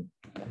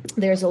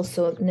 There's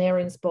also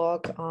Narin's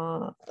book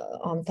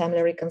on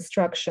family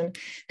reconstruction.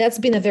 That's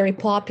been a very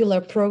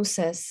popular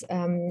process,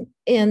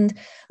 and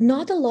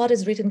not a lot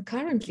is written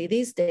currently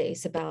these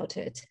days about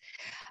it.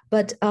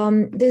 But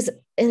there's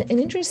an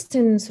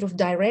interesting sort of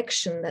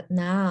direction that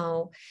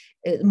now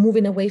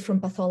moving away from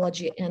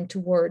pathology and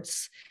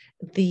towards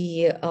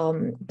the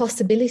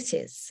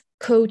possibilities,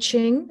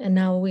 coaching, and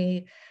now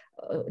we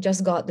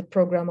just got the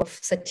program of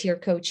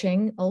Satir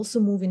coaching, also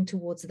moving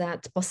towards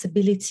that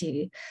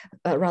possibility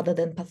rather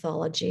than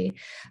pathology.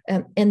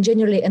 And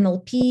generally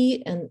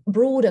NLP and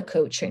broader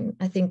coaching,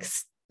 I think,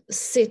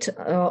 sit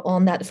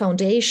on that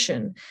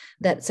foundation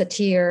that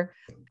Satir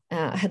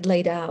had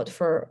laid out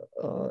for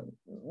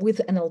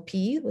with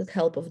NLP, with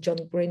help of John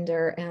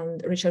Grinder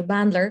and Richard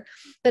Bandler.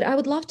 But I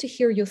would love to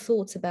hear your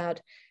thoughts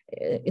about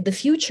the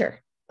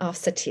future of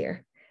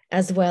Satir,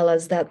 as well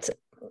as that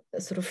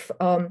sort of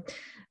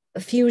a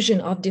fusion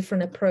of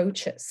different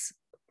approaches,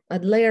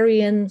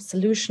 Adlerian,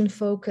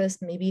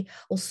 solution-focused, maybe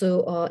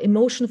also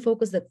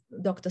emotion-focused that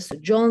Dr. Sue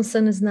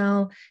Johnson is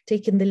now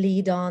taking the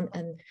lead on,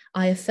 and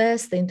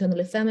IFS, the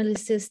Internally Family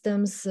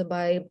Systems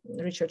by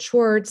Richard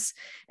Schwartz,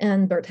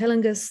 and Bert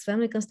Hellinger's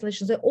Family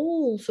Constellations. They're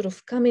all sort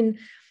of coming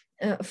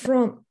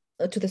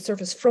to the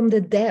surface from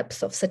the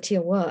depths of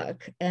Satir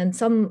work, and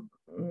some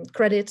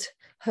credit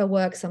her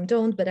work, some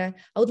don't, but I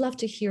would love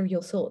to hear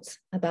your thoughts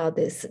about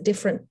this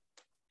different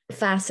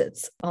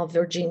facets of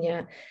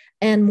Virginia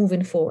and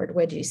moving forward.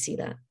 Where do you see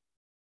that?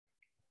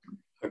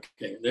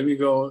 Okay, let me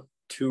go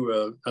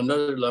to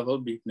another level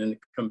and then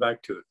come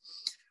back to it.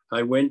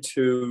 I went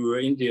to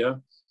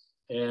India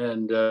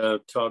and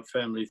taught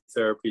family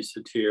therapy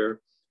Satir,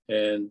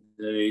 and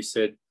they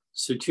said,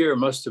 Satir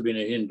must have been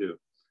a Hindu.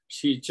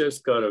 She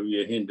just got to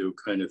be a Hindu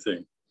kind of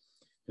thing.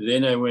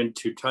 Then I went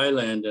to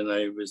Thailand, and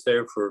I was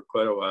there for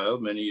quite a while,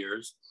 many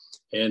years.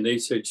 And they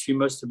said she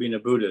must have been a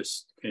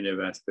Buddhist kind of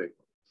aspect.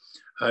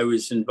 I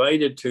was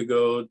invited to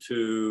go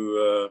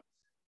to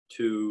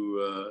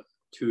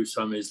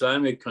some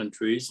Islamic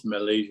countries,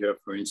 Malaysia,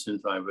 for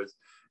instance,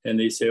 and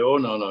they say, oh,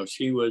 no,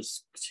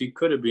 she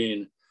could have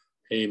been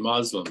a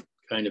Muslim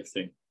kind of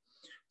thing.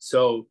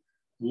 So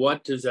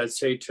what does that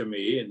say to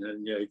me? And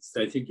then,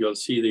 I think you'll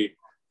see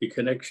the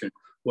connection.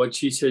 What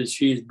she says,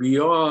 she's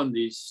beyond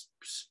these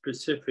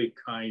specific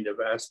kind of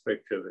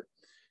aspect of it.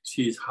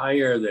 She's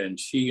higher than,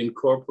 she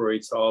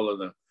incorporates all of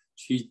them.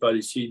 She's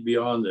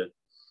beyond it.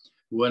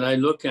 When I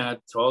look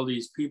at all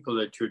these people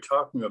that you're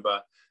talking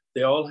about,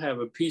 they all have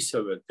a piece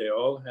of it. They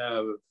all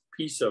have a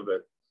piece of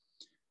it.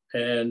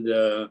 And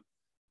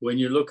when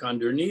you look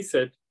underneath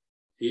it,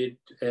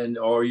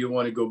 or you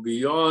want to go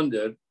beyond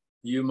it,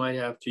 you might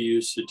have to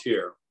use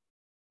Satir,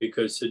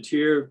 because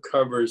Satir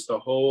covers the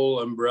whole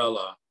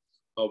umbrella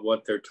of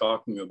what they're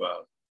talking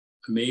about,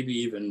 maybe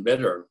even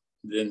better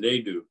than they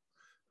do.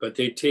 But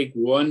they take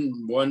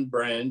one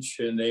branch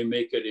and they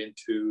make it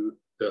into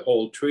the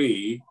whole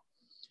tree,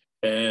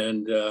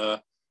 and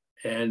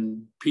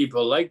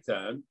people like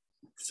that.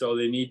 So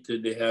they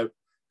have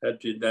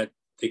that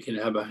they can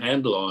have a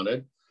handle on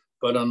it.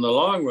 But on the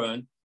long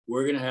run,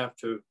 we're going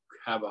to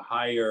have a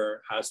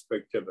higher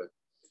aspect of it.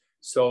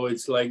 So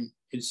it's like,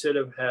 instead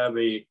of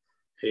we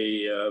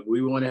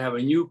want to have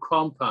a new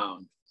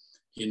compound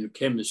in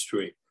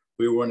chemistry.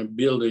 We want to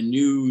build a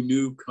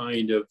new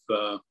kind of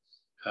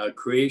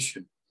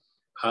creation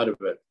out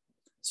of it.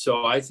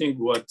 So I think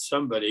what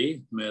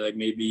somebody, like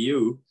maybe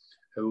you,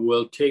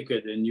 will take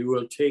it, and you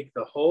will take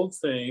the whole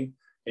thing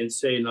and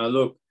say, now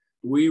look,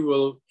 we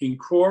will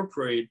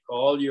incorporate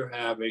all you're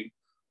having,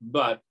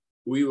 but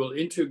we will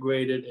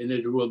integrate it and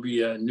it will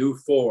be a new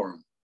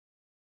form.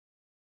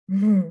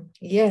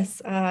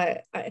 Yes,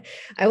 I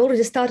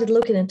already started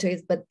looking into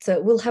it, but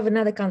we'll have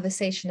another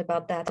conversation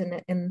about that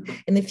in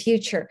the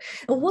future.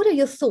 What are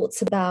your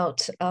thoughts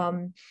about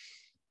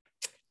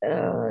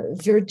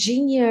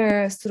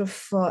Virginia sort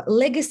of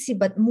legacy,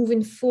 but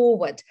moving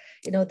forward?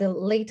 The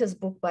latest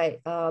book by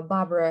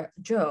Barbara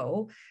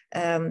Jo,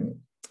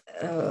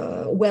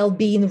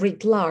 Well-Being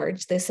Writ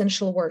Large, the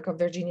essential work of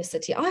Virginia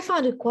Satir. I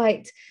found it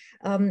quite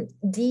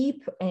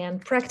deep and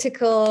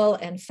practical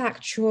and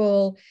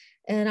factual.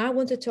 And I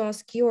wanted to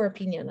ask your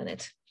opinion on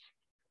it.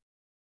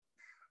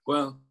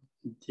 Well,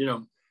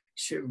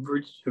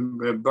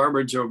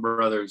 Barbara Jo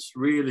Brothers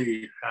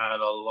really had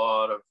a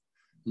lot of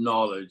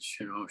knowledge.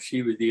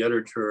 She was the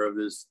editor of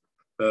this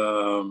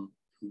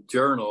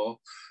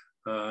journal,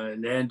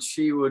 and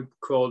she would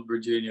quote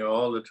Virginia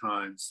all the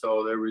time.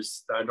 So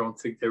I don't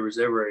think there was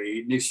ever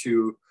an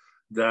issue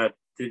that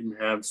didn't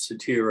have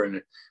Satir in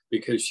it,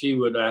 because she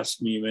would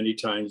ask me many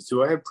times,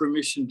 do I have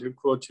permission to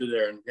quote you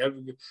there? And have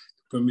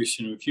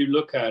permission. If you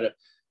look at it,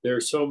 there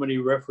are so many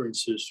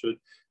references to it.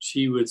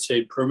 She would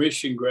say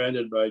permission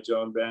granted by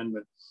John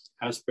Banmen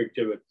aspect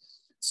of it.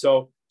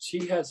 So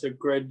she has a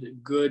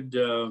good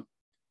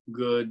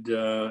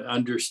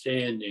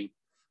understanding,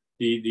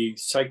 the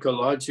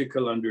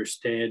psychological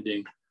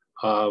understanding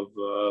of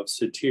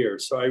Satir.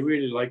 So I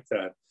really like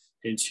that.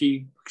 And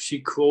she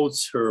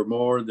quotes her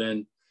more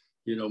than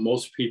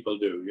most people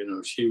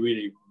do. She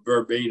really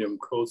verbatim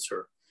quotes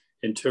her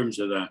in terms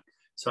of that.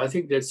 So I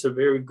think that's a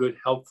very good,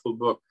 helpful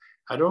book.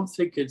 I don't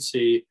think it's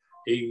a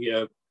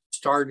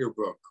starter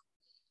book.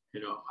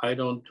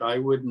 I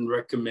wouldn't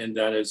recommend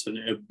that as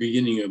a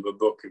beginning of a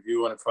book. If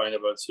you want to find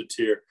about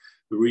Satir,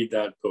 read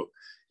that book.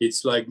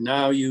 It's like,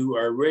 now you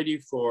are ready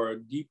for a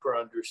deeper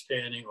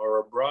understanding or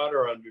a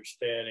broader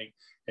understanding,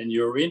 and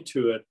you're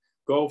into it,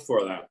 go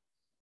for that.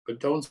 But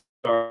don't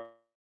start.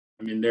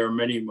 There are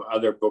many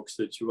other books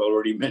that you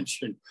already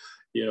mentioned,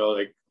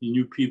 like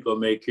New People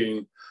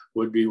Making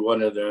would be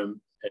one of them.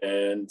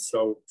 And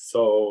so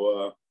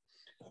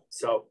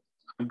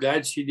I'm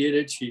glad she did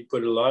it. She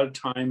put a lot of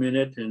time in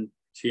it, and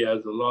she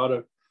has a lot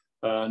of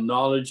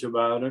knowledge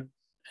about it,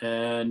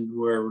 and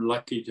we're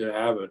lucky to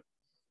have it,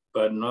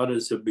 but not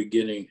as a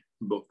beginning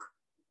book.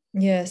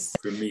 Yes,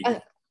 for me.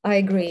 I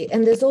agree.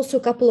 And there's also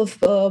a couple of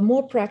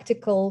more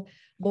practical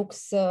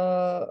books,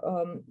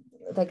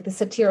 like the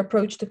Satir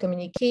Approach to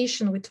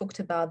Communication. We talked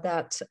about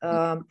that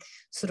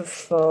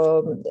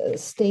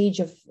stage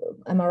of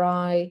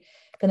MRI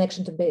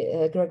connection to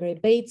Gregory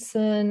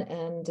Bateson,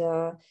 and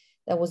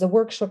there was a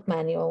workshop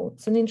manual.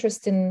 It's an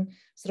interesting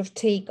sort of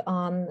take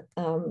on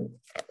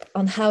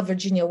how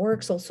Virginia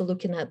works, also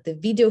looking at the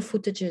video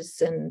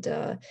footages and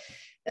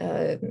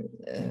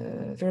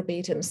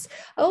verbatims.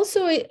 I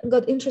also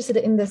got interested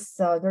in this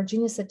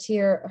Virginia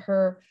Satir,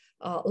 her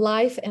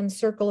Life and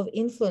Circle of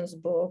Influence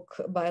book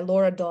by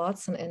Laura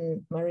Dodson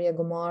and Maria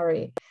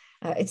Gomari.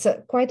 It's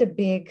quite a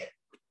big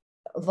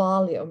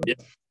volume. Yeah.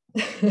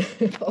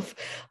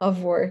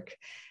 of work.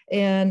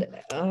 And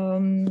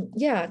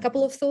a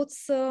couple of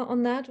thoughts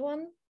on that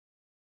one.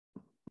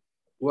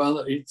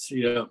 Well, it's,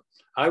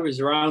 I was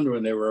around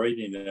when they were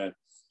writing that,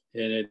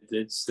 and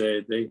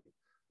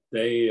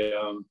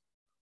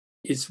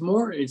it's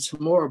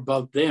more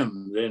about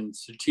them than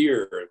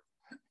Satir.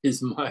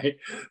 is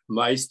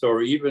my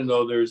story, even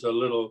though there's a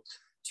little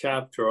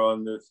chapter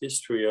on the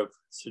history of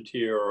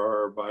Satir or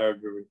her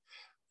biography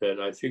that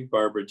I think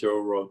Barbara Jo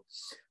wrote,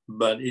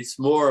 but it's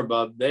more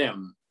about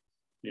them,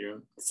 you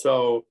know.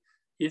 So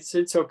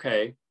it's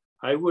okay.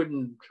 I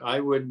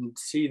wouldn't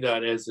see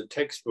that as a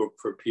textbook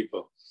for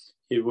people.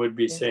 It would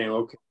be saying,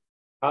 okay,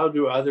 how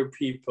do other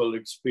people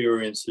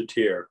experience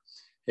Satir,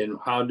 and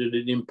how did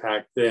it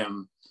impact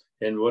them,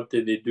 and what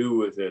did they do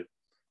with it?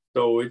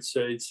 So it's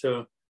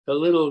a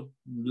little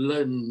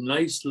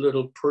nice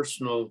little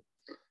personal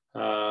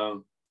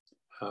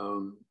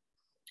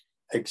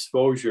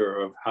exposure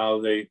of how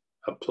they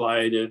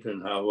applied it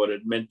and what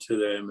it meant to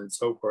them and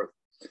so forth.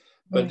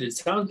 But It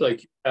sounds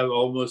like you have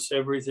almost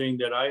everything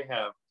that I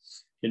have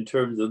in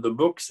terms of the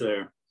books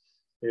there.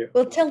 Yeah.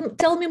 Well,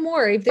 tell me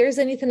more if there's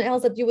anything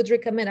else that you would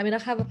recommend. I mean, I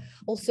have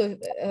also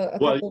a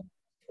couple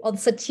on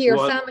Satir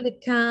Family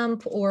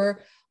Camp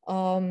or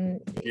no,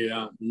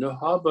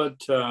 how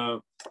about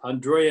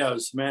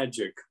Andrea's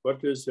Magic?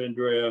 What does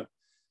Steve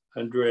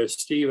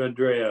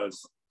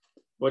Andreas,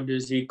 what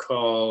does he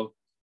call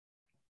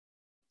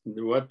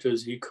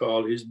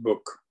his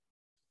book?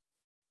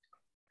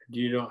 Do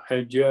you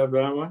have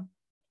that one?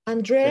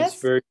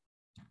 Andreas?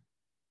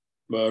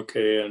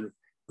 Okay, and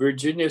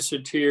Virginia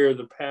Satir,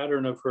 The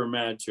Pattern of Her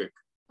Magic.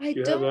 I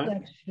don't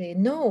actually,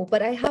 no,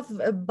 but I have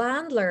a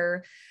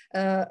Bandler,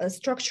 a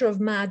Structure of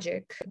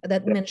Magic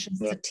that mentions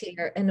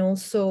Satir, and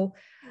also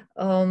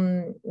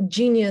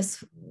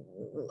Genius,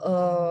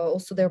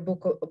 also their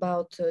book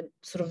about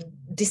sort of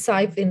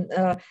deciphering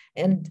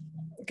and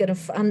kind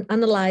of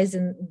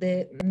analyzing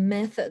the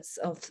methods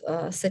of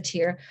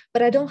Satir,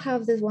 but I don't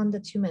have the one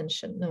that you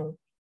mentioned, no.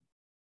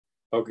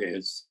 Okay,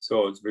 it's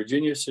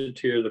Virginia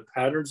Satir, The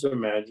Patterns of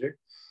Magic,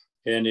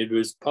 and it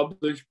was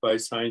published by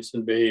Science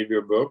and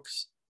Behavior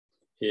Books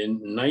in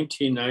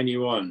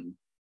 1991.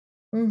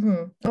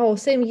 Mm-hmm. Oh,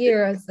 same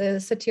year as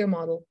the Satir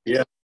Model.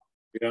 Yeah.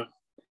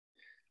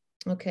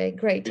 Okay,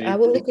 great. I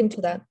will look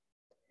into that.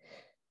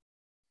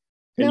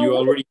 And now, you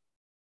already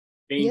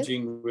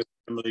changing with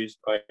families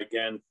by,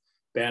 again,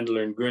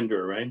 Bandler and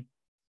Grinder, right?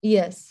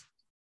 Yes.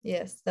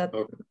 That.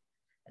 Okay.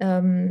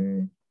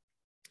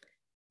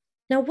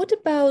 Now, what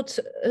about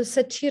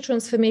Satir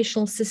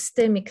transformational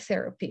systemic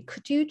therapy?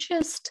 Could you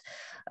just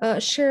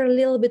share a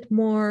little bit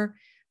more,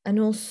 and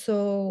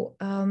also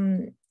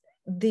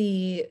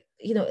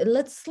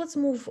let's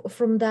move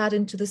from that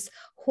into this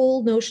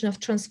whole notion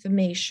of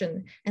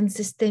transformation and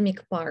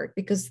systemic part,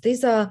 because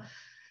these are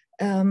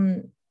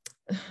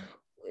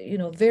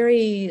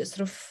very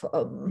sort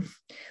of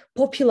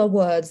popular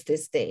words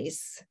these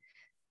days.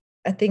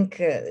 I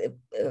think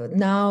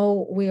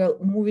now we are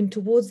moving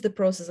towards the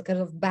process, kind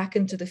of back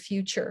into the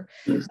future,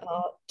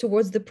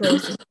 towards the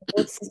process,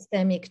 towards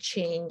systemic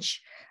change,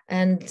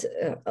 and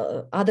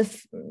other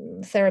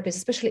therapies,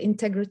 especially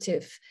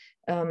integrative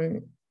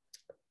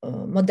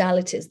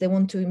modalities, they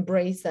want to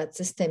embrace that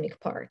systemic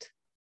part.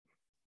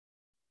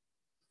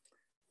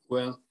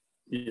 Well,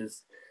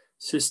 yes,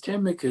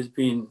 systemic has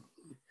been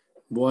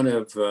one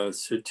of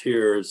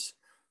Satir's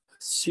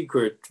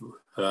secret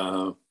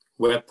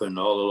weapon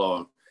all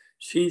along.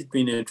 She's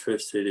been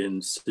interested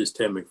in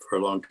systemic for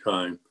a long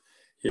time.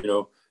 You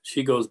know,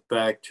 she goes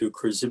back to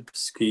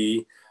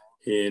Krzyzewski,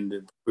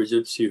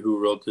 who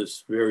wrote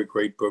this very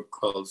great book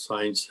called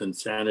Science and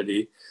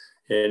Sanity,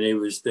 and it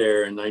was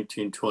there in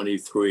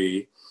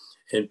 1923.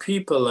 And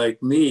people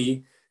like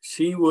me,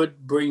 she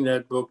would bring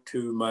that book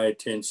to my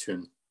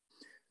attention.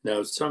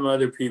 Now, some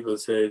other people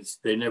said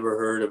they never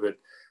heard of it.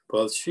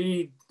 Well,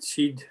 she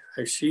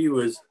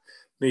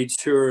made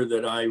sure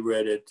that I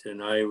read it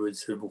and I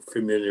was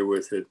familiar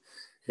with it.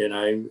 And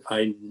I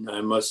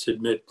must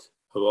admit,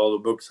 of all the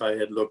books I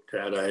had looked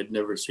at, I had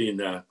never seen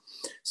that.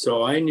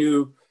 So I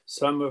knew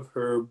some of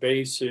her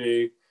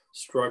basic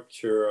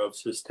structure of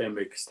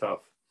systemic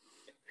stuff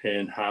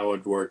and how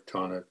it worked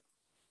on it.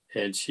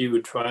 And she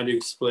would try to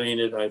explain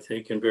it, I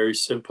think, in very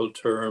simple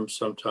terms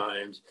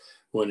sometimes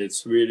when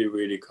it's really,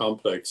 really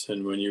complex.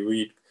 And when you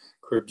read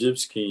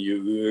Krzyzewski,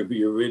 you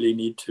really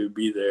need to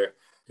be there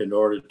in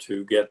order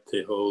to get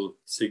the whole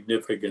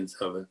significance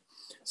of it.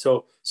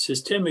 So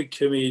systemic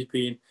to me has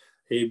been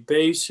a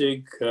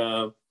basic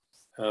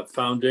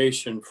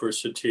foundation for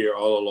Satir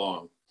all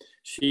along.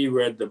 She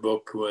read the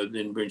book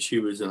when she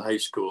was in high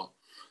school.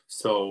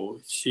 So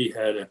she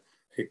had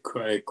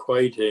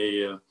quite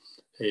a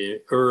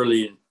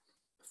early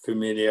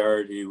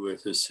familiarity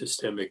with the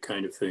systemic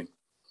kind of thing.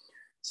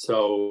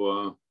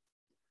 So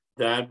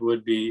that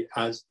would be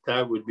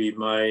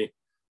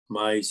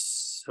my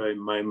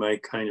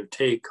kind of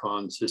take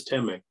on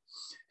systemic.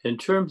 In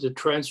terms of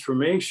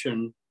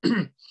transformation,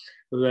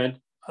 that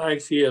I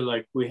feel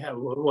like we have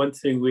one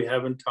thing we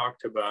haven't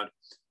talked about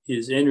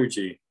is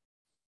energy.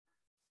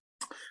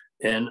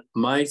 And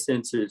my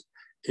sense is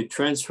a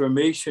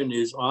transformation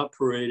is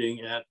operating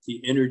at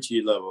the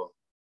energy level.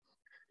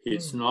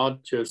 It's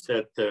not just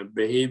at the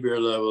behavior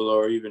level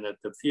or even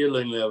at the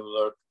feeling level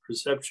or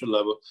perception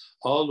level.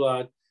 All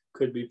that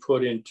could be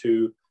put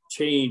into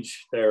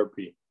change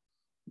therapy.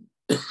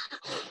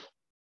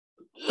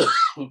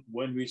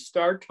 when we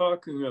start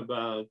talking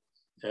about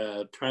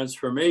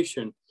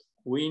transformation,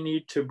 we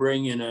need to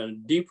bring in a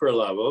deeper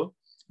level,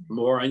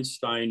 more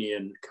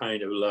Einsteinian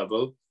kind of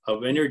level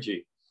of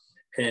energy.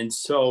 And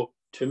so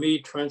to me,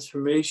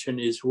 transformation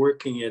is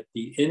working at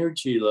the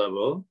energy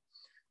level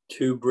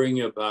to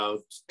bring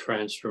about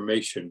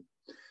transformation.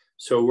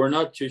 So we're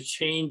not just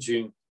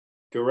changing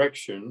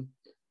direction,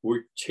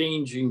 we're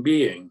changing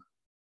being,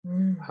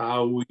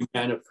 how we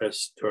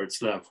manifest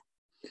towards love.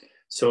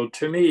 So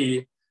to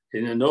me,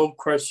 in a no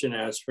question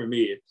asked for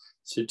me,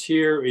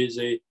 Satir is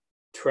a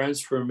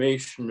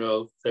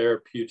transformational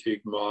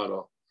therapeutic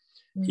model.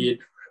 It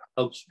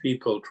helps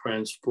people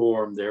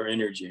transform their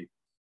energy.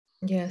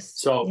 Yes.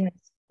 So yes.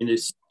 in a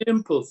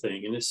simple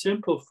thing, in a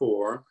simple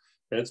form,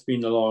 that's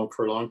been along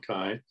for a long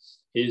time,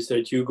 is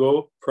that you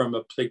go from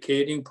a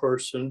placating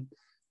person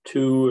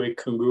to a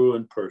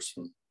congruent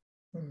person.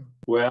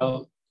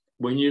 Well,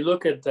 when you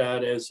look at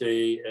that as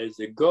a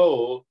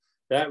goal,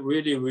 that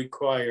really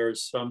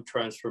requires some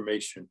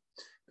transformation,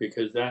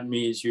 because that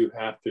means you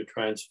have to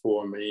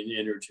transform in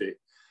energy.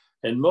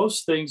 And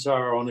most things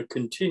are on a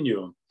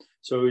continuum.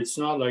 So it's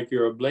not like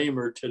you're a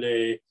blamer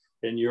today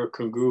and you're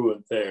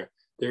congruent there.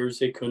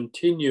 There's a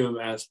continuum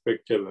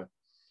aspect of it.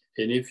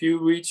 And if you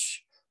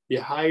reach the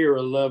higher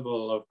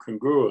level of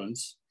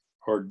congruence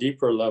or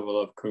deeper level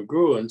of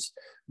congruence,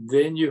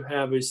 then you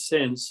have a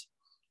sense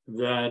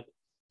that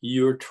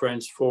you're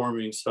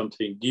transforming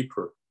something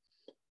deeper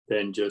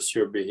than just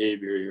your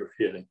behavior, your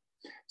feeling.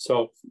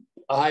 So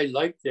I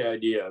like the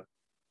idea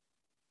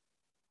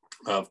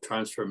of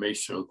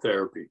transformational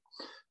therapy,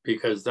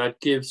 because that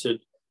gives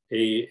it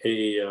a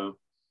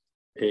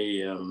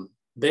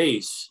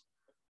base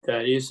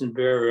that isn't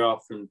very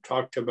often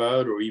talked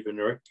about or even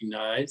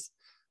recognized,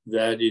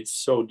 that it's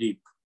so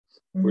deep.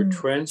 We're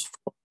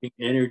transforming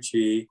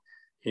energy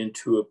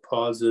into a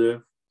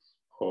positive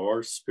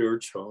or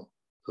spiritual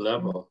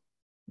level.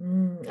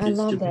 I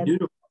love that.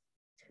 Beautiful.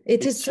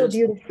 It is so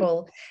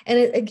beautiful. And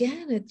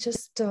it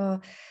just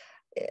so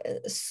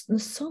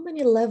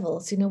many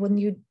levels, when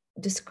you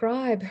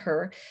describe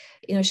her,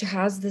 she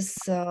has this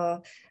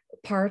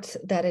part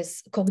that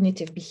is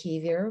cognitive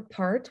behavior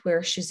part,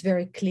 where she's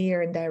very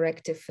clear and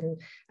directive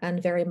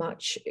and very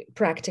much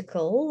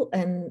practical,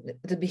 and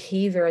the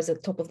behavior as the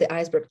top of the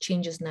iceberg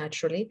changes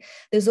naturally.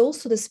 There's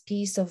also this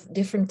piece of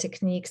different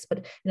techniques,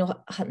 but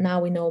now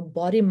we know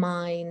body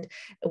mind,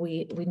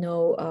 we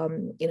know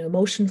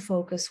emotion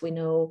focus, we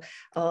know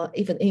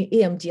even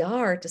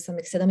EMDR to some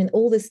extent. I mean,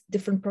 all these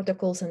different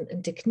protocols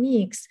and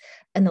techniques,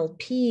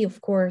 NLP,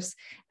 of course,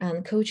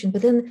 and coaching.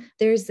 But then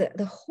there's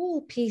the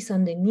whole piece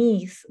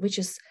underneath, which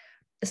is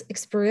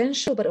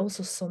experiential, but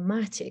also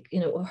somatic.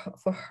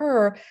 For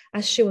her,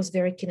 as she was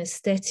very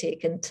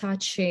kinesthetic and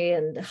touchy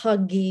and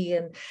huggy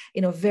and,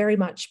 very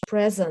much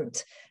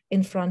present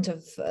in front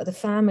of the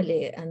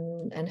family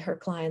and her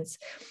clients,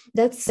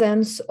 that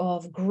sense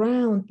of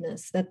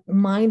groundness, that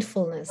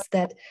mindfulness,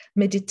 that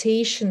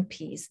meditation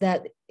piece,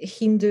 that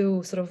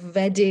Hindu sort of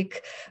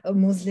Vedic,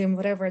 Muslim,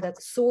 whatever,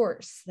 that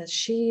source, that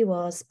she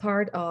was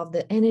part of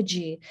the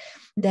energy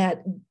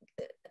that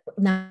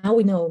now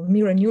we know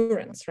mirror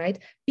neurons, right?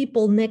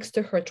 People next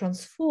to her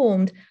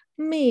transformed,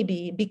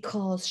 maybe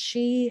because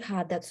she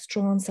had that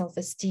strong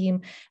self-esteem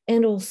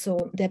and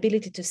also the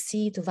ability to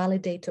see, to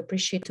validate, to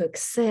appreciate, to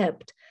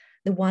accept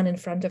the one in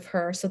front of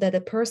her, so that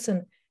a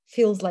person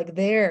feels like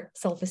their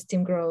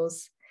self-esteem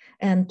grows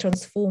and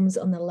transforms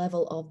on the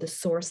level of the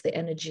source, the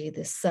energy,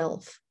 the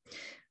self.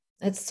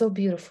 That's so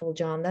beautiful,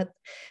 John. That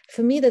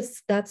for me,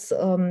 that's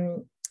a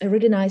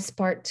really nice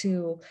part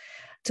to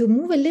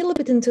move a little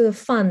bit into the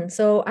fun.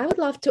 So I would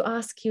love to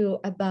ask you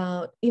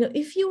about,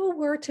 if you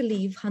were to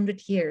live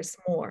 100 years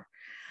more,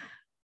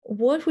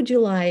 what would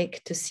you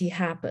like to see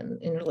happen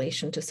in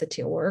relation to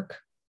Satir work?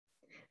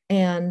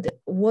 And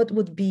what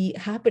would be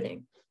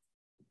happening?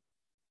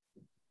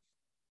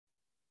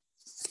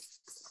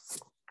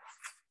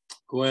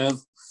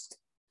 Well,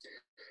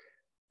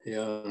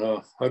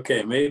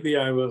 okay, maybe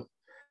I will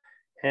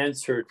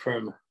answer it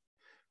from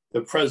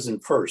the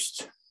present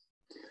first.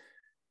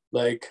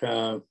 Like,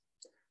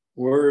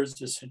 where is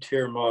the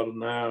Satir model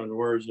now and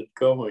where is it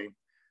going,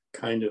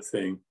 kind of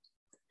thing.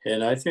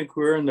 And I think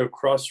we're in the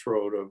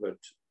crossroad of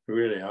it,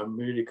 really. I'm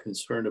really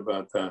concerned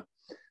about that.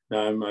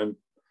 Now I'm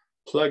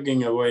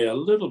plugging away a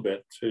little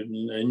bit.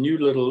 A new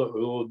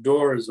little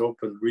door has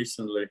opened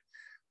recently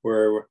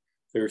where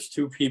there's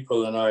two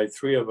people and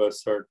three of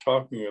us are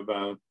talking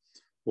about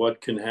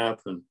what can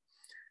happen.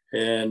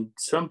 And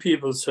some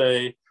people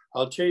say,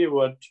 I'll tell you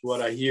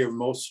what I hear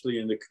mostly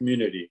in the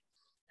community,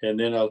 and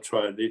then I'll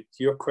try.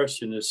 Your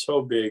question is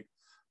so big,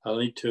 I'll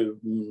need to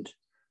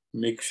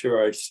make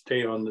sure I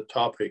stay on the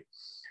topic.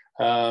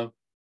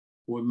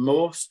 When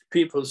most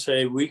people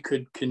say we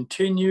could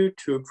continue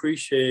to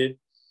appreciate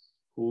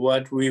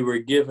what we were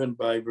given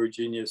by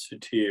Virginia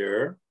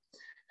Satir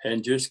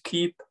and just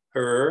keep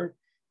her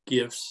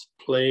gifts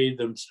play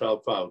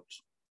themselves out.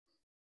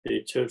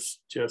 It just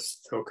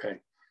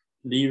okay.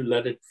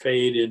 Let it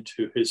fade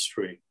into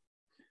history.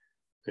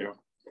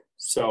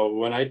 So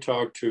when I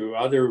talk to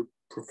other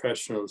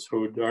professionals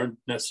who aren't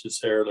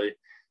necessarily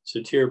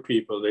Satir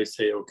people, they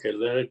say, okay,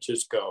 let it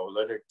just go,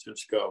 let it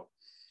just go.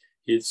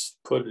 It's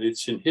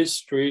in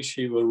history.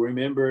 She will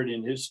remember it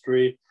in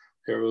history.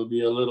 There will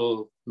be a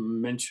little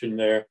mention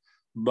there,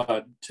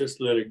 but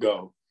just let it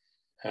go.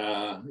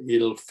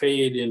 It'll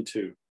fade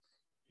into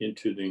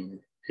the.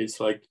 It's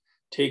like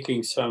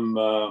taking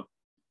some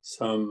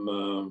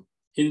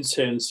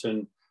incense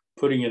and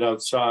putting it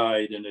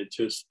outside, and it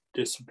just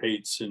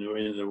dissipates in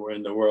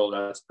the world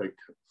aspect.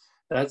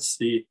 That's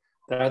the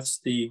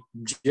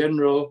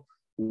general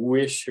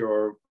wish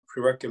or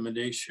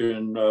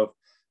recommendation of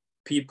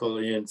people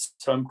in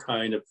some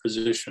kind of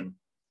position,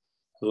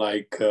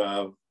 like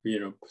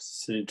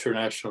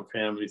International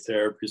Family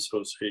Therapy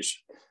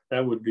Association.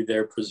 That would be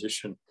their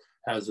position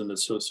as an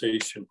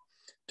association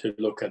to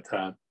look at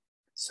that.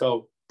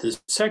 So the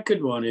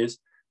second one is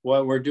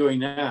what we're doing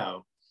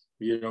now.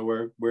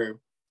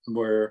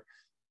 We're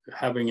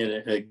having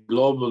a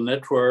global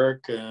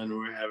network, and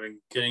we're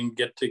getting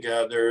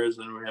get-togethers,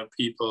 and we have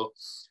people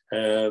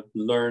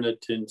learn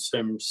it in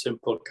some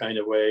simple kind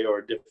of way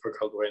or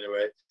difficult way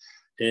anyway,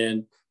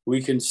 and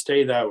we can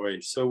stay that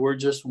way. So we're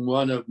just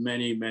one of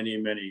many, many,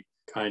 many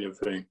kind of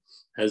thing.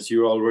 As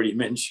you already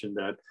mentioned,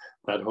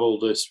 that whole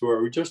list,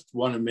 we're just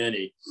one of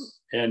many,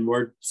 and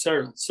we're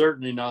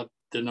certainly not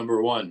the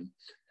number one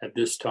at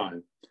this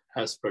time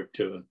aspect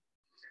of it.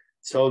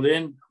 So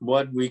then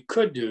what we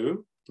could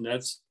do, and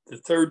that's the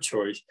third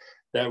choice,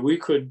 that we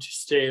could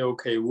say,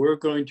 okay, we're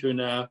going to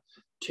now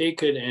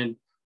take it and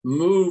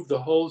move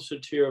the whole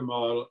Satir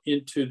model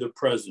into the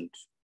present.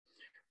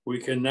 We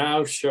can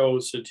now show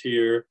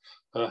Satir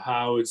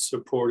how it's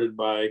supported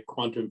by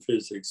quantum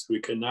physics. We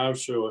can now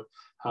show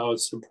how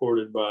it's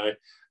supported by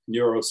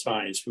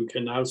neuroscience. We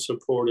can now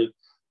support it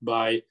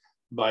by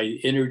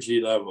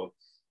energy level.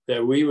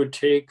 That we would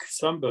take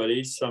some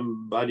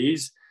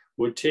buddies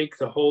would take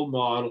the whole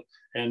model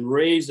and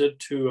raise it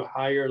to a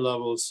higher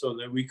level so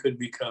that we could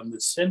become the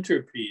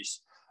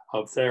centerpiece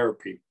of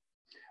therapy.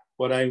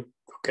 I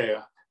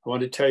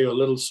want to tell you a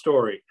little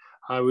story.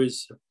 I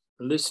was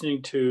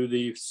listening to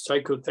the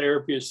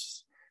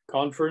psychotherapists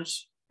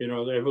conference,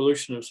 the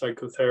evolution of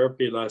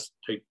psychotherapy last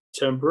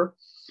December,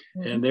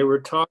 and they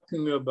were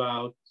talking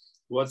about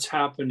what's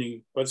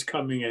happening, what's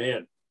coming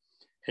ahead.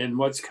 And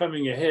what's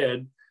coming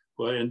ahead,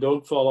 well, and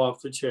don't fall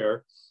off the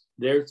chair,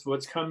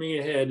 what's coming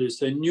ahead is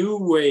the new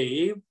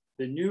wave.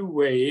 The new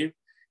wave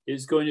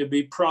is going to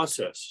be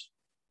process.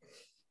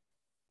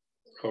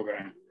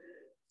 Okay.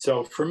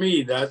 So for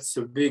me, that's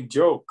a big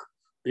joke,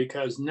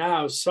 because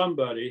now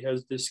somebody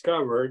has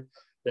discovered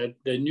that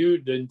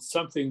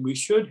something we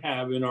should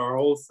have in our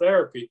whole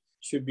therapy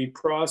should be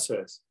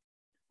process.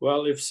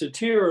 Well, if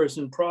Satir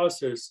isn't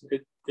process,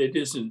 it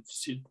isn't,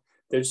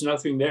 there's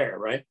nothing there,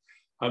 right?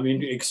 I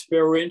mean,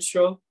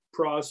 experiential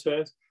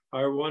process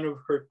are one of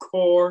her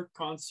core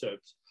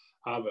concepts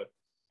of it.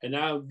 And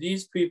now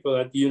these people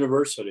at the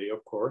university,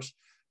 of course,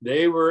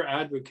 they were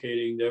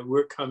advocating that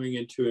we're coming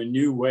into a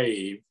new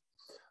wave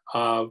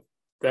of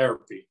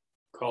therapy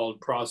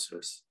called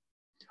process.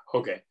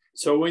 Okay,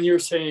 so when you're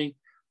saying,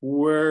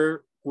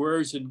 where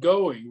is it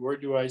going? Where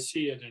do I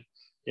see it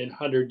in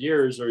 100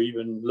 years or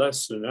even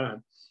less than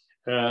that?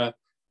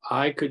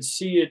 I could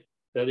see it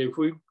that if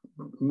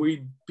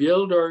we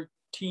build our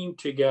team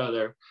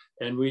together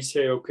and we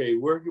say, okay,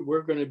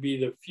 we're going to be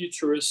the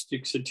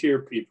futuristic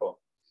Satir people.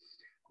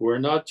 We're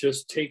not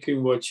just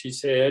taking what she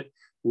said,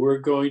 we're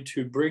going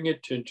to bring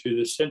it into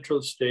the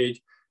central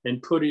stage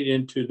and put it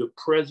into the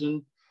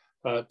present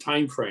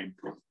time frame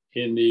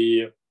in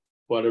the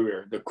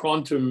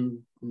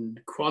quantum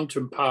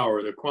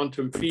power, the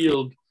quantum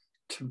field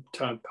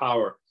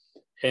power,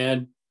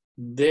 and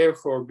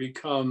therefore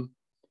become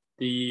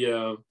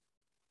the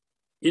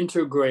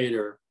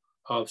integrator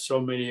of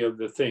so many of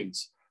the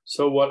things.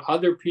 So what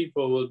other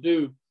people will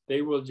do,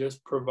 they will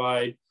just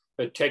provide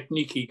a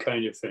technique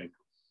kind of thing.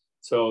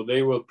 So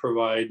they will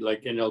provide,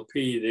 like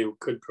NLP, they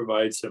could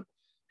provide some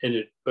in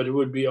it, but it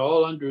would be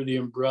all under the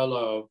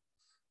umbrella of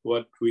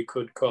what we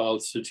could call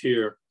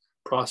Satir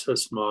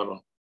process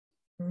model.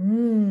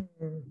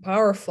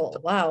 Powerful.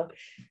 Wow.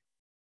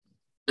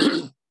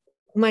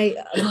 my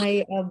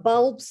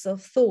bulbs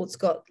of thoughts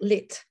got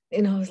lit.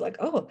 I was like,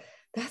 oh,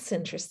 that's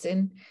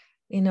interesting.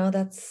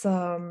 That's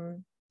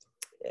the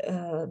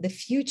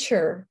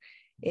future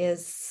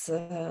is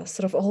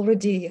sort of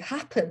already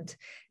happened,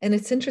 and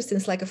it's interesting.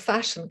 It's like a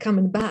fashion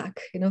coming back.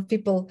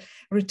 People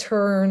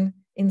return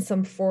in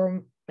some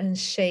form and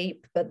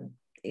shape, but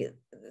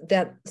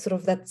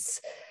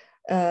that's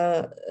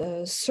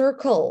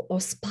circle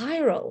or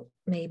spiral,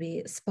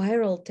 maybe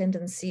spiral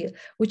tendency,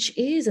 which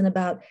isn't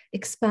about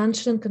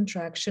expansion and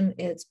contraction.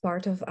 It's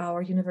part of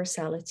our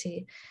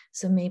universality.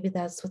 So maybe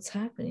that's what's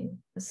happening.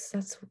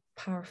 That's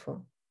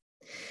powerful.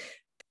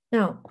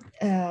 Now,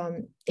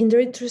 in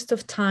the interest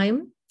of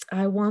time,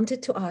 I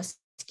wanted to ask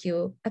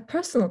you a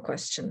personal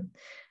question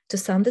to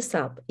sum this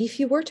up. If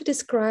you were to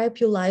describe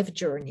your life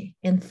journey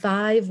in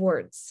 5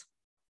 words,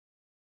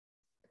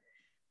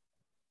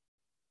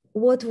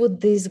 what would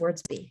these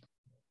words be?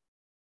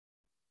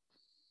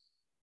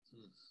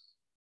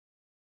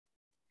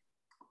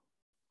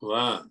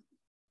 Wow.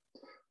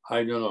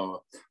 I don't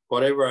know.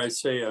 Whatever I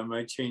say, I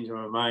might change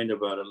my mind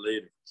about it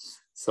later.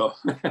 So,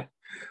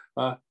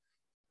 I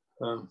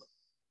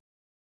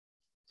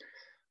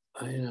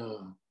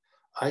know.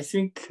 I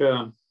think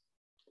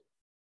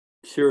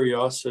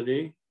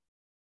curiosity,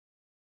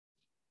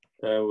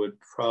 that would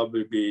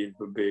probably be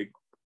a big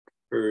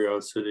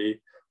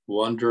curiosity,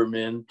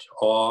 wonderment,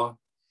 awe,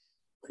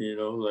 you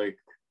know, like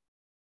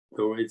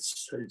though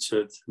it's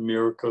a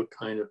miracle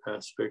kind of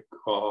aspect,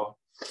 awe,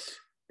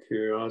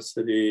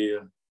 curiosity,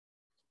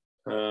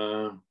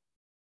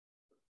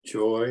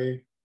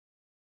 joy,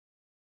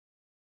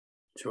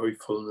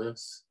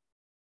 joyfulness.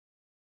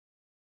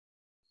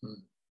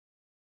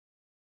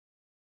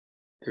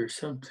 There's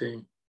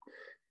something,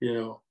 you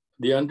know,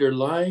 the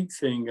underlying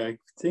thing I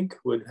think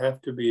would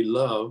have to be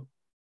love.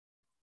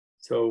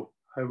 So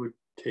I would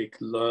take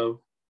love,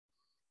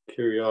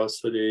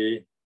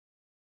 curiosity,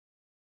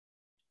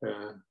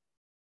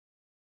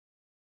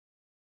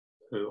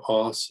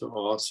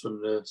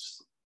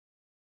 awesomeness,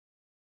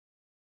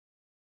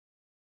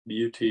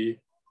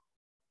 beauty.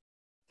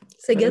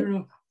 Say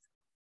again?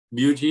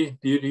 Beauty,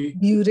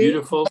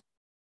 beautiful.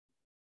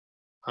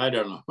 I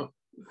don't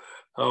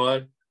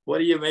know. What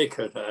do you make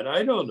of that?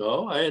 I don't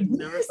know. I had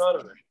never thought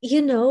of it.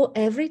 You know,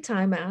 every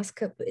time I ask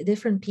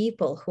different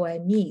people who I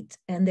meet,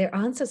 and their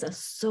answers are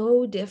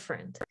so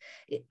different.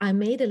 I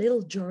made a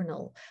little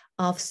journal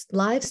of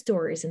life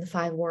stories in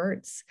 5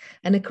 words.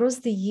 And across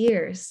the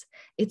years,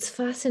 it's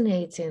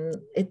fascinating.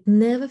 It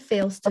never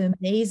fails to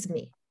amaze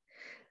me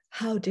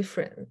how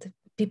different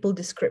people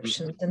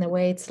descriptions, in a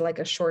way it's like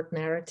a short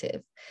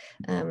narrative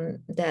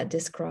that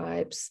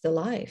describes the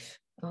life,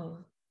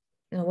 you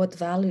know, what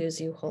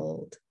values you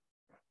hold.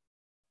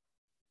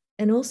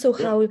 And also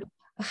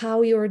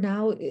how you're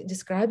now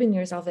describing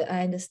yourself.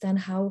 I understand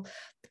how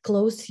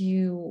close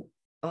you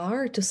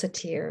are to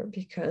Satir,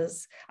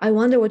 because I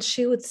wonder what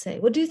she would say.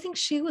 What do you think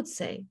she would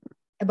say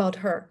about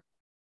her?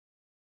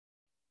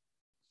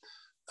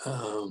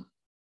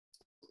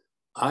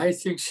 I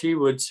think she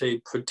would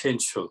say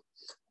potential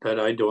that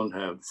I don't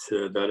have,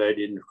 that I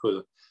didn't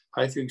put.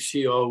 I think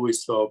she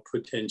always saw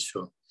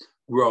potential,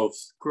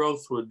 growth.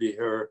 Growth would be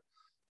her,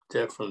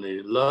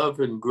 definitely.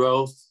 Love and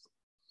growth,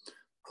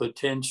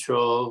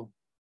 potential,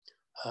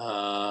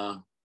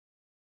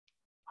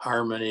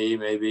 harmony,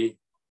 maybe.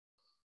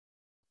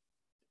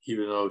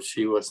 Even though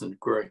she wasn't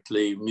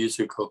correctly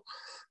musical,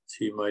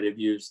 she might have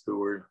used the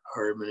word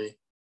harmony.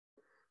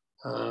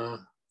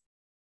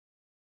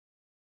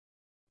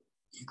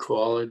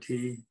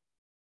 Equality.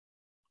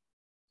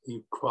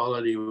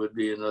 Equality would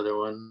be another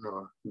one,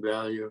 or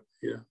value.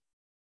 Yeah.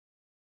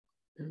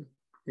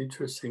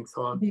 Interesting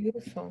thought.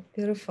 Beautiful,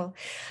 beautiful.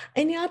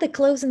 Any other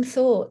closing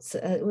thoughts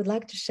would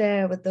like to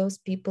share with those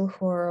people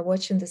who are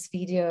watching this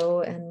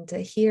video and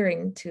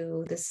hearing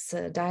to this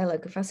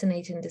dialogue, a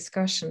fascinating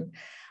discussion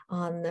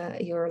on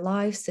your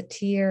life,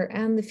 Satir,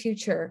 and the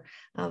future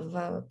of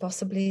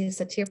possibly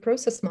Satir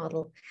process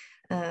model?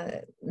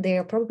 They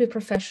are probably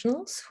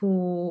professionals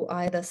who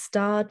either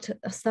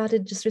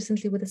started just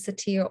recently with a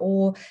Satir,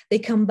 or they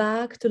come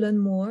back to learn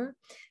more,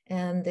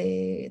 and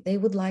they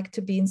would like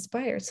to be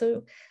inspired.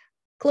 So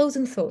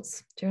closing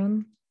thoughts,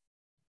 John?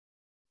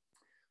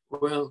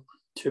 Well,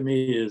 to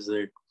me is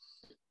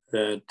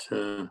that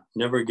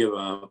never give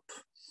up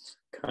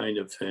kind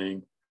of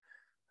thing.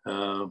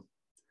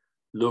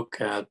 Look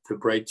at the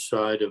bright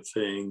side of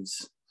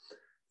things.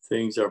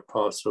 Things are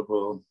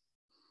possible.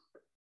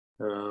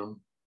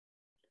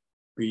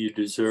 You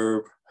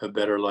deserve a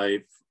better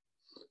life,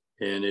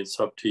 and it's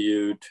up to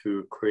you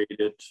to create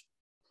it,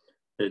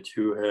 that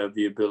you have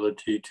the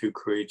ability to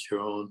create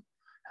your own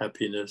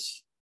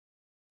happiness,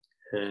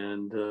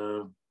 and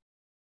that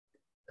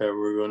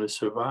we're going to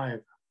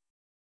survive.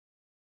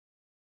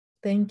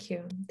 Thank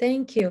you.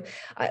 Thank you.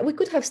 We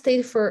could have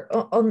stayed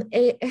on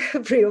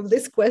every of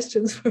these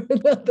questions for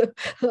another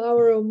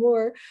hour or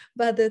more,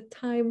 but the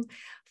time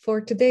for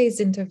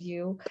today's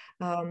interview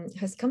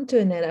has come to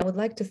an end. I would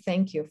like to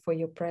thank you for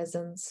your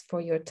presence,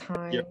 for your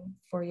time,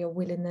 for your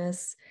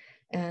willingness.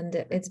 And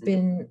it's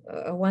been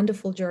a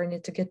wonderful journey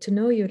to get to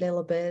know you a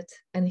little bit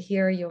and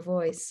hear your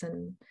voice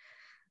and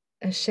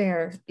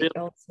share it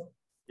also.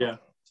 Yeah,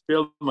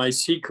 spill my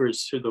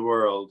secrets to the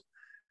world.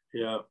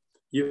 Yeah.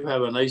 You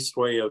have a nice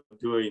way of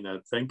doing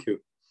that. Thank you.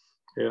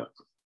 Yeah.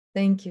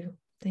 Thank you.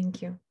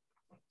 Thank you.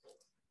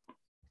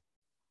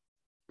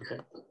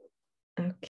 Okay.